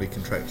mean, we're probably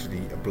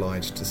contractually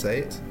obliged to say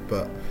it,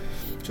 but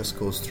Just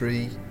Cause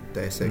 3,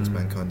 Deus Ex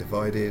Mankind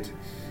Divided,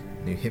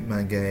 new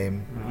Hitman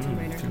game,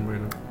 Tomb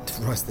Raider.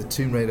 Rise of the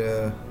Tomb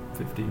Raider,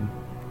 15.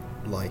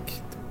 like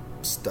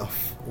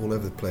stuff all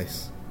over the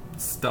place.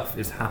 Stuff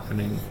is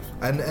happening.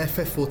 And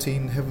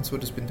FF14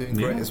 Heavensward has been doing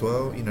great Yeah. as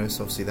well. You know,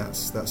 so obviously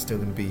that's still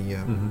going to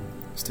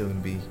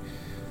be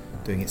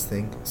doing its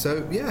thing.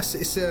 So yes,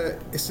 it's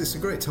a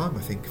great time,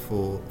 I think,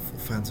 for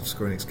fans of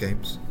Square Enix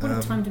games. What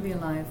a time to be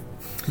alive.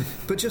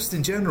 But just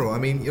in general, I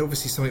mean,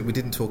 obviously something we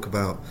didn't talk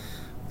about,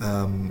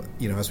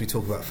 you know, as we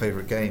talk about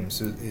favourite games,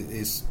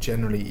 is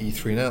generally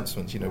E3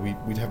 announcements. You know, we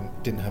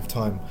didn't have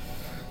time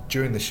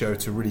during the show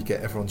to really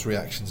get everyone's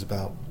reactions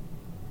about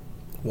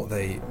what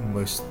they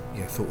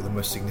thought were the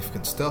most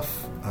significant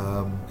stuff.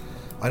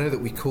 I know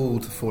that we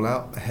called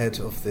Fallout ahead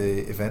of the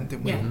event,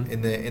 didn't we? Yeah.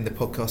 In the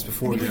podcast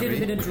before. I think we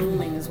did a bit of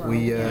drooling as well.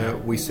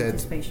 We said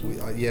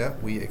Anticipation.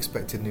 we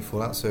expected new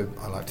Fallout, so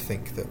I like to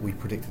think that we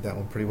predicted that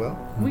one pretty well.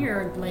 We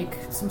are like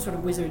some sort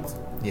of wizards.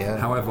 Yeah.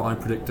 However, I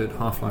predicted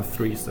Half-Life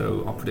 3,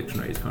 so our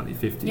prediction rate is currently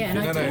 50. Yeah,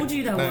 and I told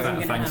you that wasn't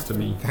going to Thanks happen. to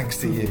me. Thanks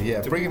to you.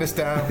 Yeah, bringing us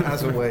down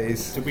as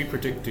always. Did we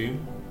predict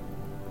Doom?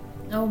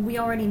 Oh, we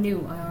already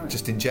knew.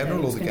 Just in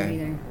general, or the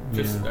game?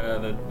 Just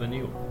the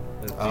new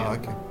one.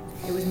 Okay.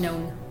 It was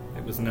known.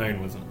 It was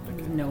known, wasn't it? It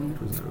was known.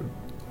 It was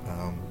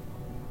known.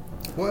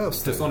 What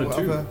else? Dishonored What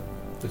 2. other-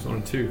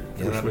 Dishonored 2, Yeah,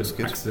 which that was looks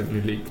good.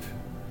 accidentally leaked.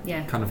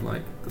 Yeah. Kind of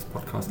like this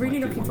podcast. Really might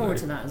do looking one forward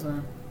day. to that as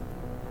well.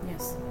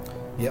 Yes.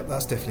 Yep,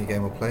 that's definitely a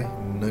game I'll play,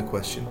 no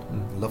question.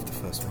 Love the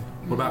first one.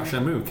 What about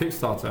Shenmue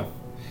Kickstarter?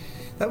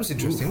 That was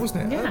interesting,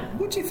 wasn't it? Yeah.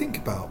 What do you think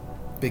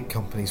about big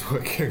companies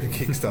working on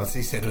Kickstarter?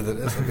 He said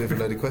that's a bit of a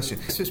loaded question.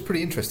 So it's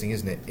pretty interesting,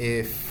 isn't it?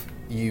 If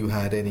you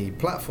had any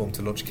platform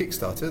to launch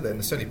Kickstarter, then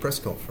the Sony press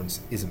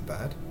conference isn't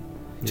bad.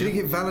 Do you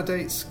think it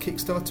validates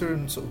Kickstarter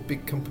and sort of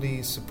big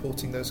companies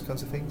supporting those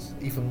kinds of things?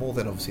 Even more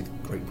than obviously the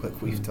great work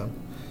we've done.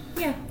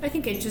 Yeah, I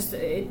think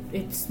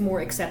it's more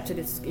accepted.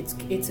 It's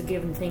a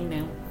given thing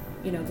now.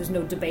 You know, there's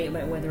no debate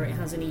about whether it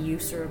has any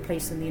use or a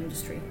place in the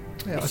industry.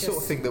 Yeah, It's I sort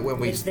of think that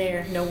it's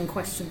there, no one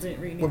questions it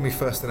really. when we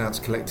first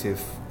announced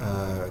Collective,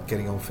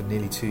 getting on for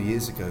nearly 2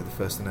 years ago, the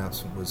first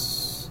announcement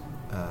was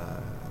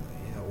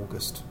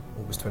August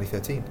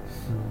 2013.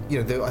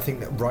 You know, I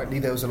think that rightly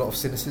there was a lot of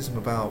cynicism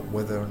about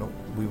whether or not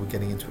we were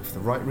getting into it for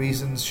the right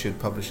reasons. Should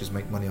publishers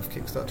make money off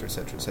Kickstarter,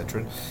 etc.,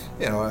 etc. And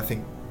you know, I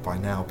think by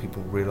now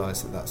people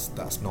realise that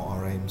that's not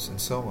our aims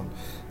and so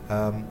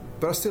on.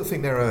 But I still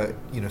think there are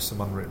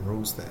some unwritten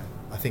rules there.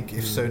 I think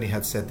if Sony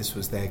had said this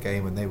was their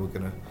game and they were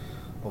going to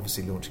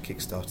obviously launch a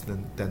Kickstarter,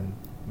 then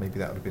maybe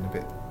that would have been a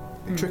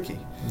bit tricky.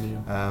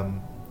 Yeah.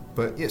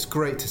 But yeah, it's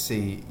great to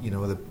see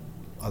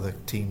other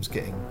teams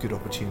getting good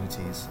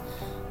opportunities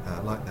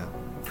like that.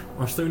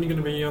 Are Sony going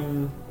to be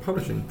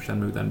publishing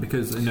Shenmue then?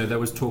 Because there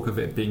was talk of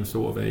it being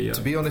sort of a.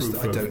 To be honest,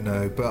 proof I of- don't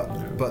know,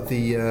 but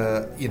the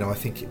I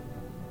think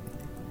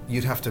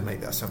you'd have to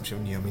make that assumption.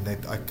 I mean,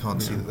 I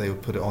can't see that they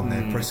would put it on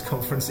their press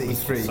conference at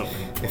E3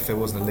 Something. if there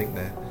wasn't a link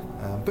there.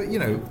 But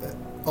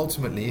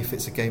ultimately, if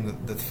it's a game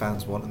that the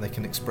fans want and they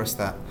can express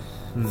that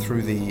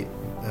through the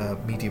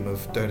medium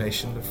of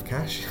donation of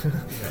cash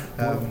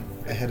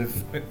ahead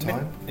of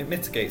time. It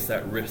mitigates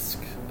that risk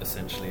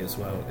essentially as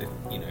well.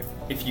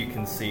 If you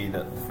can see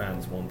that the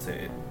fans want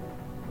it,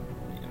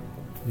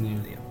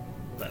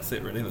 That's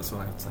it, really. That's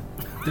what I have to say.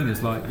 The thing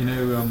is,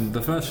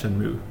 the first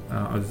Shenmue,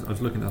 I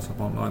was looking that up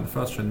online. The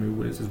first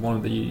Shenmue is one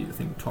of the, I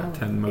think, top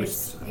 10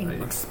 most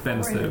it's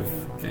expensive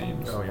incredible.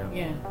 games. Oh, yeah.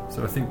 Yeah.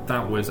 So I think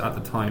that was at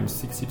the time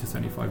 60 to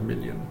 75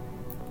 million,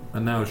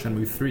 and now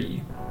Shenmue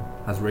 3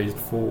 has raised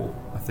 4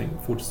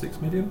 to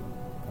 6 million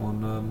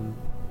on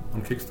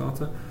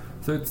Kickstarter.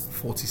 So it's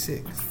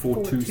 46.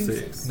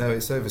 426. No,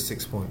 it's over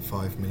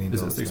 $6.5 million.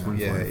 Is it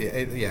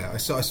 6.5? Yeah, I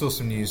saw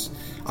some news.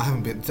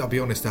 I'll be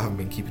honest, I haven't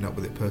been keeping up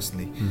with it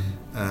personally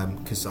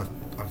because I've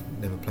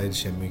never played a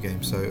Shenmue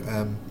game. So,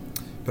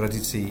 but I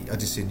did see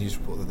a news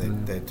report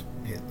that they'd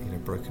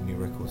broken new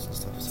records and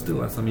stuff. So.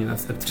 Still, that's a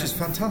which is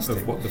fantastic.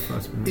 of what the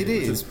first one It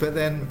is, but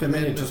then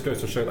it just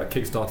goes to show that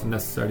Kickstarter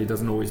necessarily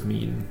doesn't always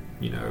mean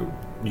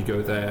you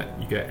go there,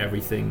 you get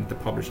everything, the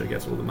publisher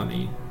gets all the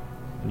money,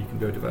 and you can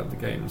go develop the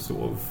game.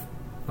 Sort of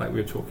like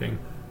we were talking,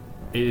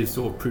 it is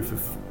sort of proof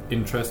of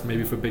interest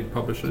maybe for big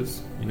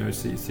publishers.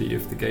 See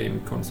if the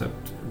game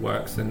concept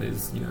works and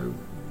is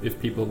if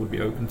people would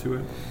be open to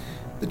it.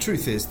 The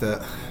truth is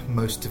that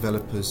most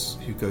developers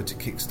who go to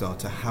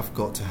Kickstarter have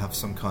got to have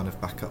some kind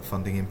of backup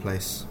funding in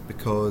place,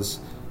 because,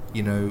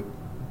 you know,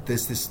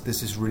 there's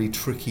this really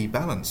tricky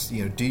balance.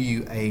 You know, do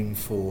you aim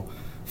for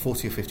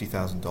 $40,000 or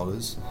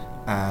 $50,000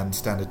 and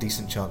stand a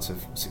decent chance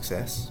of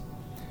success?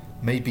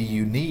 Maybe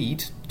you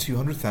need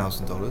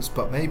 $200,000,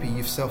 but maybe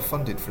you've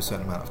self-funded for a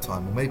certain amount of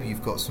time, or maybe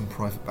you've got some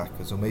private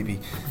backers, or maybe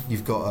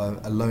you've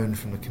got a loan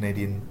from the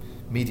Canadian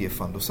Media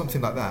Fund, or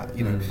something like that.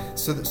 You know,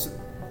 so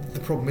the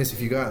problem is, if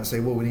you go out and say,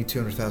 well, we need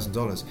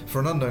 $200,000 for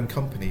an unknown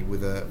company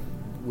with a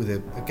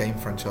game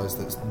franchise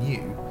that's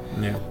new.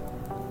 Yeah.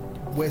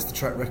 Where's the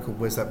track record?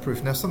 Where's that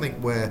proof? Now,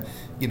 something where,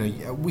 you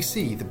know, we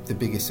see the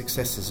biggest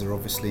successes are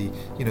obviously,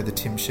 you know, the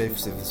Tim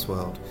Schafers of this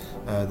world,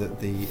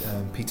 the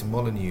Peter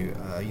Molyneux,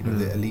 you know,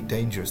 the Elite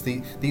Dangerous.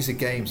 These are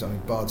games. I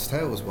mean, Bard's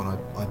Tale was one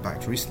I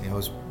backed recently. I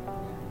was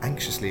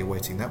anxiously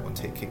awaiting that one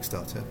to hit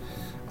Kickstarter.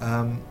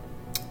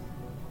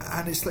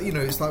 And it's like, you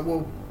know, it's like,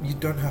 well, you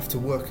don't have to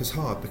work as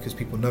hard because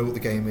people know what the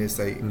game is.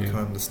 They kind of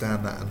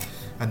understand that,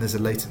 and there's a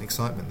latent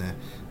excitement there.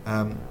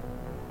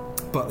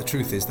 But the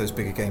truth is, those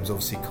bigger games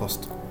obviously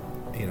cost,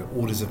 you know,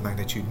 orders of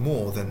magnitude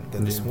more than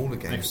the smaller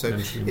games. So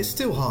it's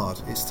still hard.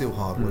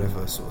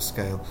 Whatever sort of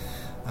scale.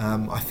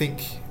 I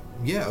think,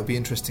 it would be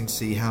interesting to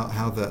see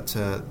how that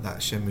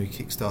Shenmue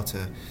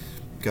Kickstarter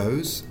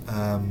goes.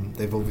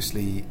 They've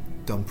obviously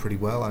done pretty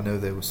well. I know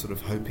they were sort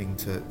of hoping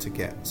to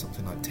get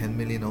something like 10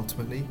 million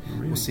ultimately.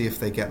 Really? We'll see if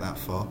they get that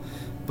far.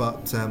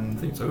 But I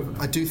think it's over.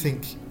 I do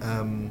think.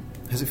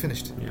 Has it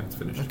finished? Yeah, it's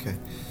finished. Okay.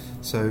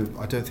 So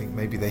I don't think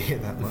maybe they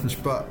hit that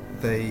much, but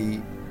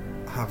they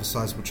have a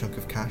sizable chunk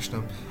of cash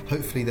now.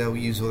 Hopefully they'll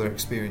use all their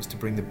experience to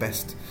bring the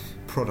best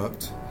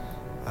product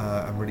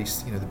and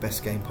release, you know, the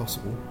best game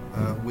possible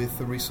with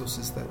the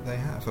resources that they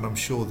have. And I'm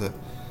sure that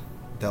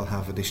they'll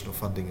have additional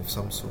funding of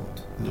some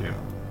sort, you know,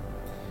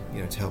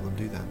 to help them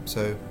do that.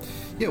 So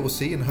we'll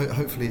see, and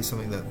hopefully it's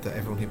something that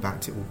everyone who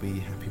backed it will be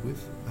happy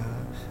with,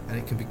 and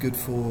it can be good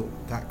for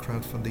that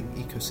crowdfunding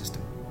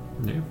ecosystem.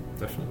 Yeah,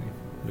 definitely.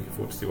 Looking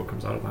forward to see what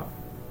comes out of that.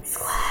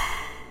 Square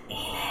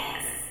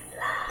Enix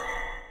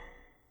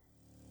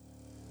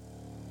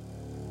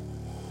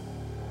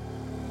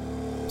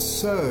London.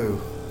 So,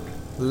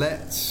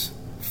 let's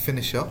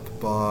finish up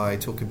by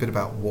talking a bit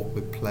about what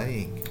we're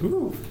playing.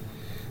 Ooh.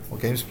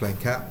 What games we're playing,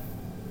 Kat?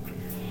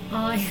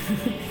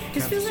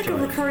 This feels like a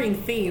recurring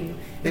theme.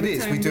 It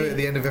is. We do it at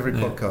the end of every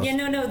podcast. Yeah,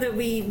 no, that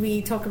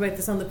we talk about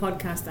this on the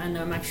podcast, and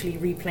I'm actually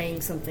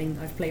replaying something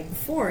I've played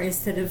before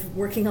instead of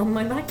working on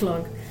my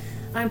backlog.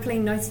 I'm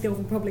playing Knights of the Old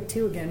Republic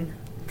 2 again.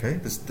 Okay,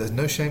 there's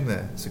no shame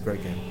there. It's a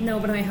great game. No,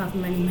 but I have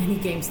many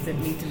games that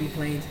need to be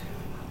played.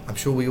 I'm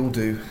sure we all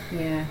do.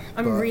 Yeah,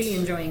 I'm really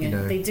enjoying it. You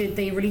know,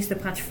 they released a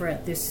patch for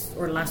it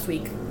last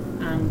week,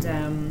 and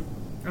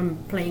I'm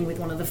playing with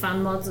one of the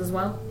fan mods as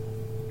well,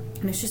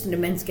 and it's just an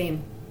immense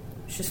game.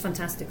 It's just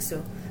fantastic.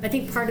 So I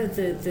think part of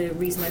the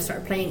reason I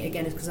started playing it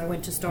again is because I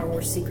went to Star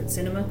Wars Secret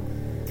Cinema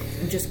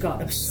and just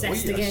got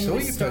obsessed again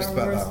with Star Wars. I saw you post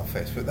about that on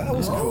Facebook. That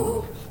was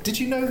cool. Did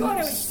you know that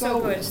was a Star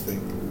Wars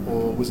thing,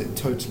 or was it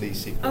totally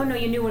secret? Oh no,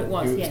 you knew what it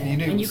was. You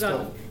knew, and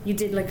you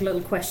did like a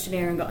little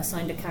questionnaire and got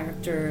assigned a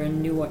character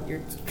and knew what your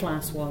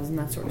class was and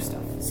that sort of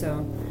stuff.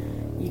 So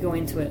you go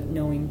into it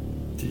knowing.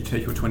 Did you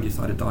take your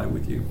 20-sided die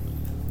with you?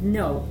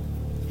 No,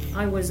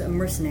 I was a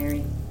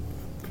mercenary.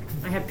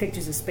 I had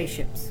pictures of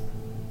spaceships,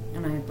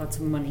 and I had lots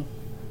of money,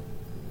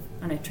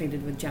 and I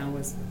traded with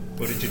Jawas.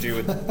 What did you do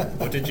with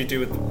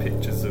the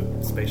pictures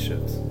of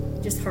spaceships?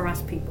 Just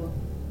harass people.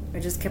 I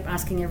just kept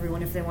asking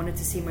everyone if they wanted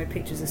to see my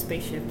pictures of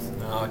spaceships.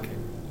 Oh, okay.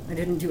 I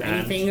didn't do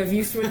anything of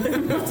use with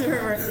them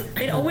whatsoever.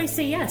 They'd always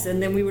say yes,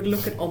 and then we would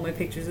look at all my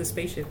pictures of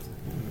spaceships.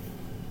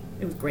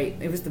 It was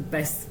great. It was the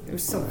best. It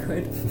was so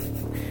good.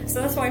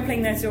 So that's why I'm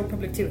playing Knights of the Old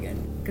Republic 2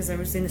 again, because I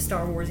was in a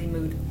Star Warsy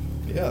mood.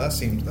 Yeah, that's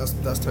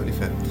totally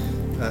fair.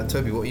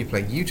 Toby, what are you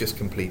playing? You just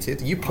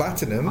completed. You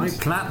platinumed. I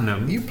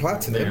platinumed. You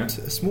platinumed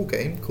a small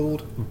game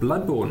called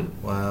Bloodborne.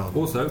 Wow.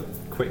 Also,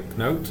 quick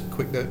note.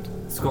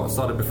 Scott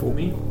started before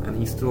me, and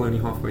he's still only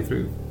halfway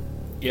through.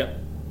 Yep.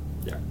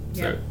 Yeah.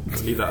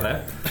 So leave that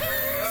there.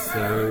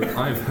 So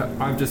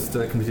I've just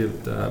completed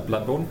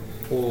Bloodborne.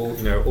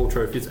 All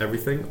trophies,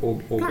 everything,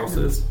 all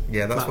bosses.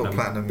 Yeah, that's what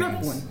platinum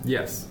means. Bloodborne.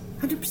 Yes.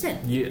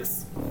 100%.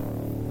 Yes.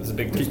 It's a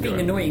big. He's being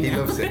annoying. He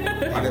now. loves it. He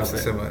loves it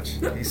so much.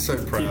 He's so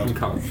proud.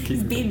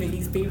 He's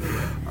beaming.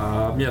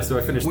 So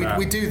I finished that.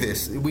 We do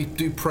this. We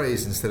do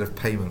praise instead of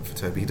payment for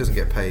Toby. He doesn't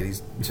get paid.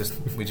 We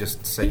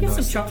just say. He gets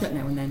nice some chocolate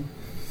now and then.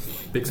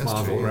 Big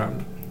smiles all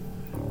around.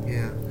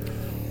 Yeah.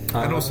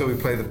 And also we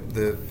play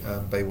the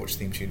Baywatch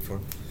theme tune for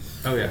him.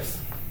 Oh yes.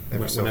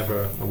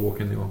 Whenever I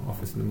walk in the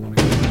office in the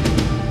morning.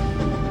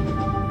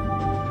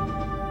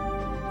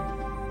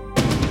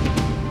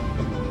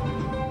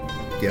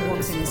 Yeah, on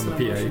the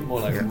PA. More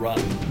like run.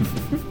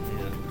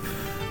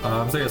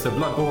 So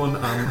Bloodborne,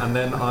 and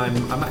then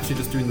I'm actually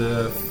just doing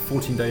the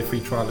 14-day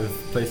free trial of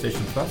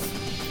PlayStation Plus,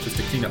 just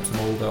to clean up some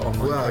older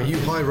online. Wow, you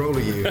high roller,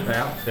 you.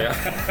 Yeah.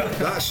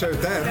 That showed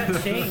them.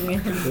 That thing.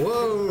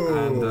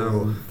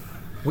 Whoa.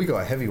 We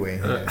got a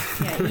heavyweight here.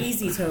 Yeah,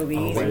 easy, Toby.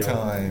 Oh, easy. big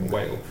time.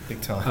 Whale.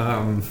 Big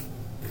time.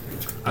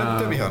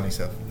 Don't be hard on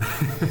yourself.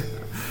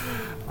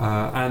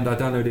 And I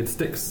downloaded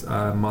Styx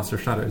Master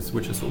of Shadows,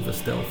 which is sort of a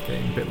stealth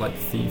game, a bit like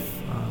Thief,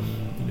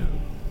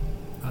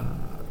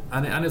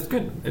 and it's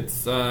good.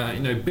 It's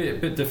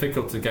bit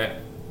difficult to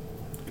get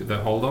the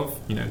hold of,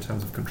 in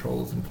terms of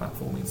controls and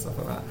platforming and stuff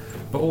like that.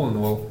 But all in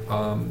all,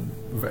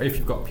 if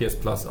you've got PS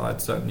Plus,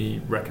 I'd certainly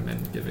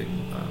recommend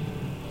giving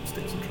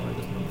Styx a try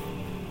this month.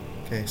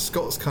 Okay,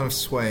 Scott's kind of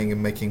swaying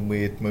and making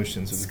weird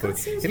motions with his Scott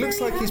body. seems It looks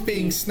very like he's happy.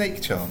 being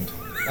snake charmed.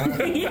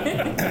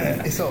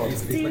 It's odd.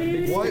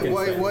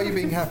 Why are you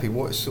being happy?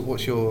 What's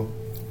your?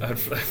 I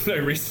have no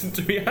reason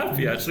to be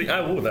happy, actually.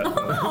 I wore that.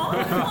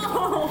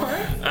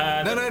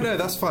 No,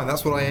 that's fine.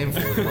 That's what I aim for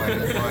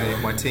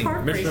with my team.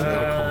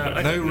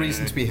 No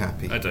reason to be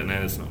happy. I don't know.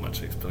 There's not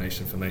much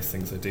explanation for most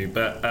things I do.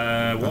 But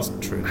That's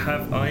what true.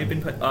 have I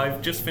been?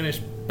 I've just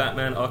finished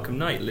Batman: Arkham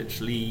Knight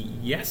literally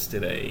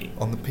yesterday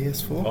On the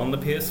PS4? on the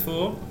PS4.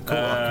 Cool,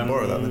 I can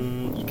borrow that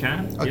then. You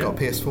can. I got a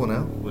PS4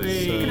 now.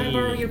 Can I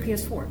borrow your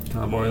PS4? Can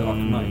I borrow the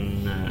Arkham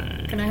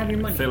Knight? No. Can I have your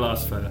money? Phil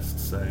asked first,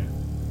 so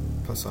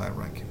Plus I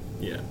outrank him.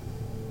 yeah.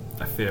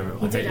 I fear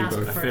He did ask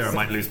I fear I first.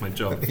 might lose my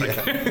job.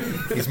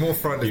 He's more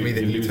frightened of me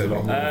than you, lose a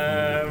lot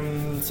Toby.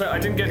 more. So I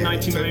didn't get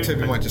 19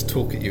 Toby might just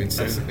talk at you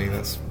incessantly.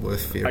 That's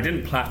worth fearing. I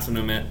didn't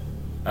platinum it,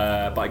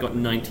 but I got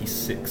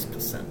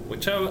 96%,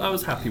 which I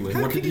was happy with.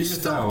 How What can did you you miss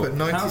stop out?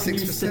 at How can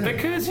you 96%?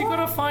 Because you got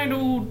to find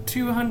all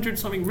 200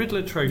 something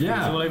Riddler trophies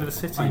Yeah. all over the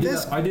city. I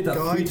There's did that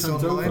 3 guides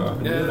times online. over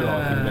in the other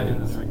Arkham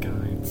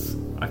days.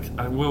 guides.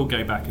 I will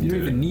go back and You do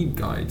don't it. even need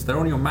guides. They're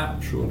on your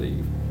map,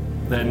 surely.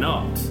 They're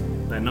not.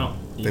 They're not.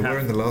 You They have- were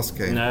in the last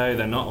game. No,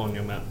 they're not on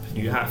your map.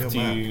 You Not on have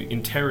your to map.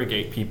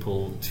 interrogate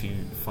people to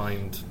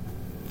find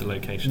the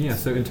locations. Yeah,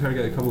 so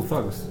interrogate a couple of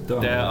thugs.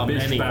 Done. There are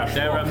Bish, many. bash,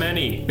 There are bosh.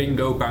 many.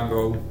 Bingo,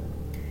 bango.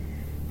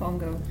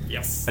 Bongo.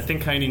 Yes. I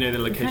think I only know the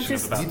location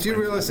just- of about You do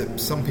 20. realise that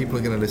some people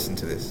are going to listen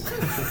to this?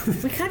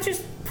 We can't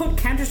just put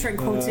Counter-Strike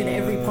quotes in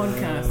every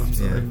podcast.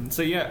 Yeah.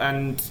 So yeah,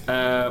 and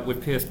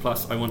with PS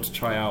Plus, I want to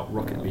try out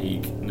Rocket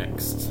League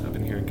next. I've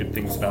been hearing good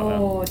things about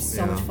Oh, it's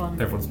so Yeah. much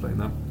fun. Everyone's playing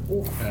that.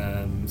 Oh.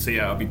 that. So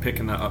yeah, I'll be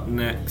picking that up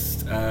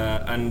next.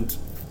 And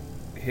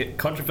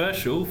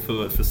controversial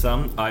for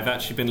some, I've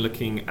actually been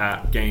looking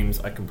at games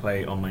I can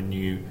play on my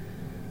new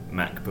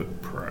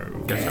MacBook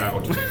Pro. Get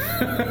out.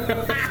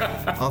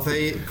 Are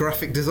they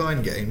graphic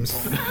design games?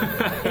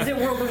 Is it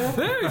World of Warcraft?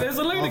 No, there's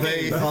a load Are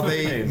of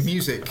they games.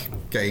 music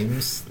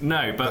games?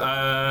 No, but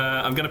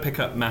I'm going to pick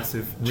up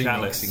Massive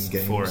Chalice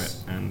Remixing for it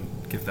games. and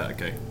give that a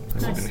go.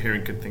 I've Nice. been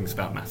hearing good things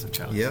about Massive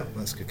Chalice. Yeah,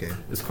 that's a good game.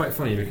 It's quite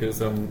funny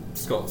because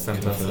Scott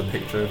sent us a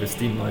picture of his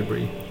Steam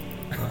library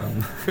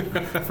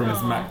from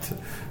his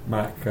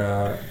Mac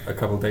a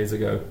couple of days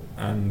ago,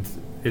 and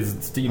his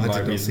Steam I did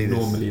library not is see this.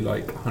 normally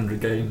like 100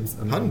 games.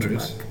 And then the 100?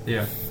 Mac,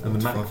 yeah, and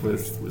the Mac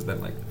 500. was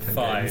then like 10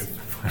 Five.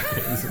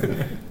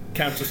 games.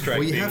 Counter-Strike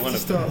Well, you being have one to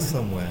of them. start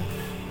somewhere.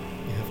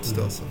 You have to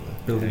start somewhere.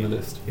 Building the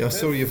list. Yeah, I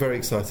saw you're very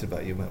excited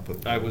about your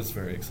MacBook. I was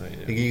very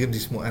excited. Are you going to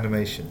do some more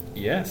animation?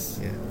 Yes.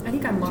 Yeah. I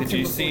think I mocked Did him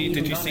you before see? he Did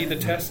even you got see it. the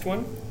test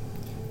one?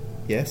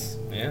 Yes.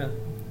 Yeah.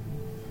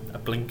 A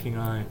blinking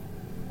eye.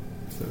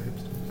 So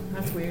hipster.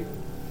 That's weird.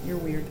 You're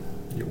weird.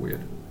 You're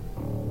weird.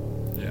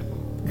 Yeah.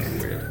 You're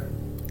weird.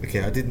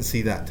 Okay, I didn't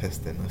see that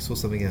test then. I saw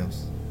something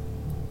else.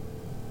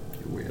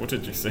 You're weird. What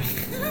did you see?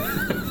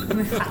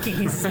 Hacking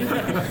his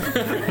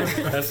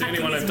That's the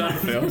only one I've done,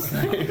 Phil.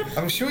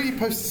 I'm sure you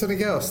posted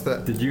something else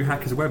that. Did you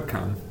hack his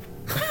webcam?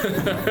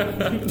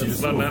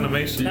 It's not an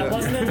animation. That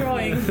wasn't a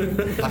drawing.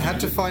 I had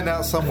to find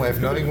out some way of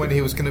knowing when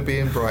he was going to be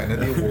in Brighton at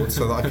the awards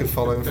so that I could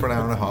follow him for an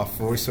hour and a half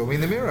before he saw me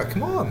in the mirror.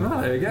 Come on.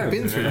 Ah, there you go.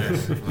 Been through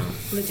this.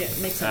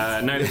 Legit, makes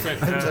sense. No, this went,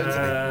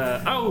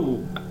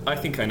 oh, I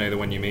think I know the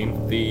one you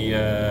mean.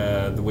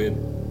 The weird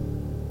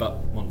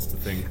butt monster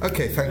thing.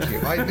 Okay, thank you.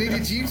 I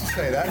needed you to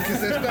say that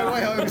because there's no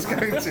way I was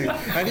going to.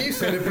 And you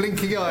said a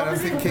blinking eye, and I'm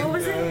thinking. What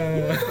was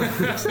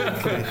it?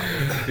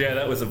 Exactly. Yeah,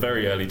 that was a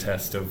very early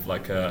test of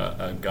like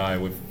a guy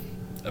with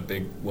a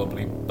big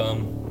wobbly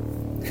bum.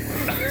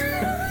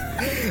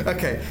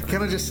 Okay,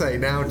 can I just say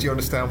now? Do you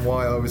understand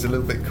why I was a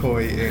little bit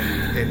coy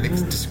in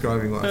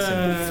describing what I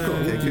said?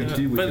 Okay,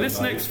 good. But this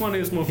next one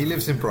is more He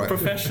lives in Brighton.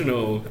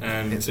 professional,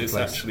 and It's it's, a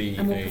place. actually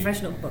A more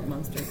professional butt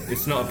monster.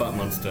 It's not a butt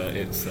monster.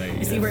 It's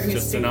Is he wearing a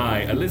just an suit? eye,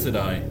 a lizard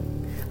eye.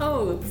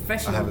 Oh, a I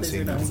professional haven't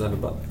seen lizard. that. Is that a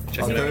butt?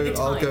 Check Is it he out. wearing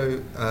a I'll tie?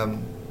 go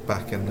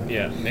back and.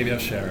 Yeah, maybe I'll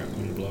share it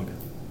on the blog.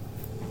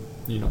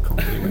 You're not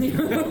comfortable.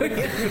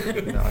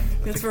 No,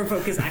 That's for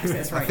focus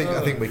access, right?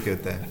 I think we're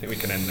good there. I think we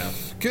can end now.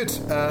 Good.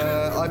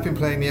 I've been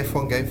playing the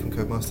F1 game from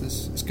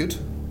Codemasters. It's good.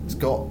 It's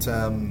got.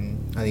 I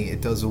think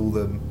it does all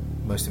the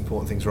most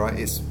important things right.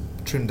 It's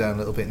trimmed down a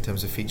little bit in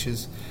terms of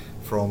features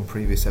from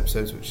previous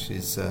episodes, which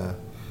is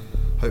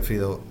hopefully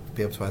they'll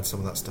be able to add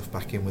some of that stuff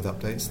back in with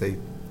updates.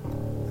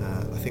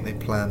 I think they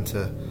plan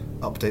to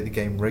update the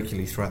game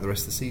regularly throughout the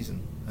rest of the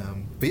season.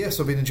 But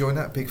yes, I've been enjoying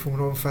that. Big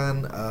Formula 1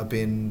 fan. I've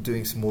been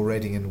doing some more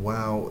raiding in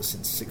WoW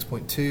since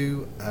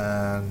 6.2,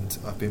 and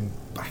I've been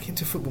back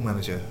into Football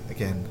Manager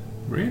again.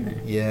 Really?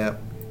 Yeah,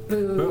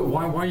 But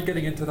why are you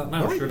getting into that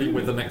now? Why? Surely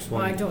with the next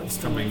one I don't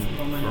coming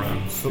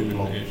around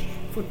Football. soon-ish.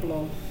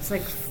 Football. It's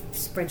like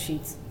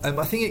spreadsheets.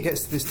 I think it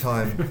gets to this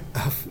time.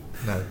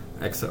 No,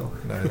 Excel.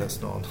 no,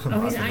 that's not on.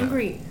 Oh, he's I think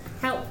angry.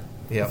 Help.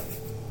 Yeah,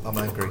 I'm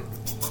angry.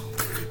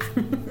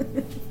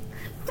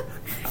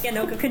 Yeah,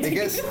 no, continue. It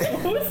gets.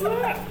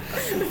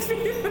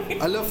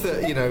 I love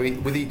that,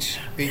 with each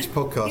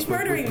podcast He's we're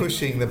murdering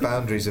pushing the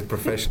boundaries of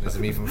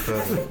professionalism even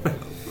further,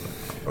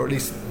 or at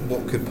least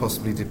what could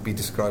possibly be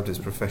described as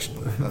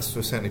professional. We're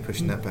certainly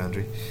pushing that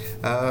boundary.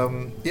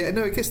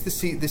 It gets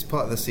this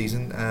part of the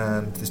season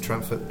and this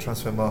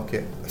transfer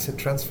market. I said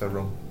transfer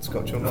wrong.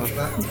 Scott, do you want to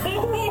answer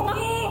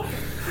that?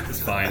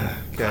 It's fine.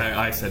 Okay.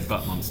 I said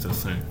butt monster,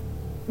 so.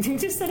 You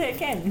just said it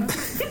again.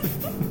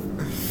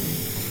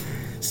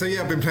 So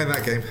yeah, I've been playing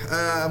that game.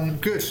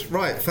 Good,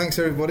 right? Thanks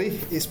everybody.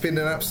 It's been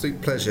an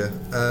absolute pleasure.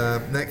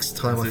 Next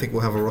time, I think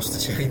we'll have a roster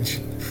change,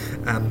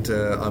 and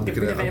I'm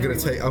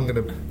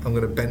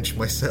gonna bench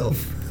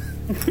myself.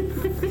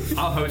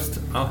 I'll host.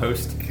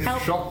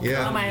 Help. Shock.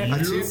 Yeah. I'm out.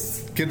 Actually,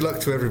 good luck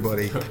to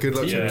everybody. Good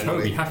luck to Yeah.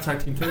 Toby. everybody.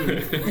 Hashtag Team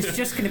Toby. It's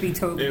just going to be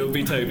Toby. It'll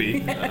be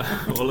Toby,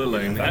 all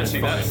alone.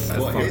 Actually, that's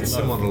what fine. It's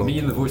someone along. Me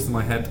and the voice in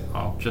my head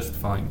are just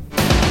fine.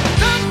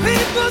 Some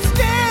people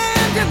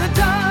stand in the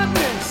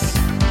darkness,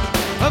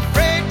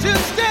 afraid to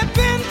step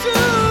into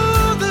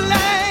the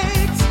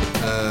light.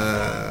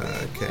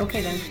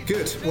 Okay then.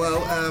 Good.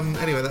 Well,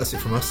 anyway, that's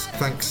it from us.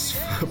 Thanks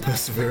for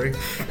persevering.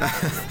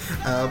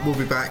 We'll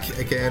be back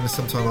again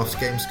sometime after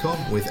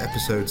Gamescom with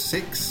episode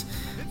 6.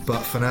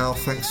 But for now,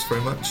 thanks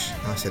very much.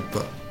 I said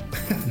but.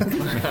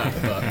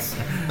 But.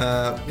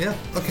 Yeah.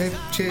 Okay.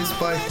 Cheers.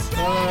 Bye.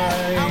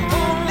 I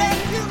won't let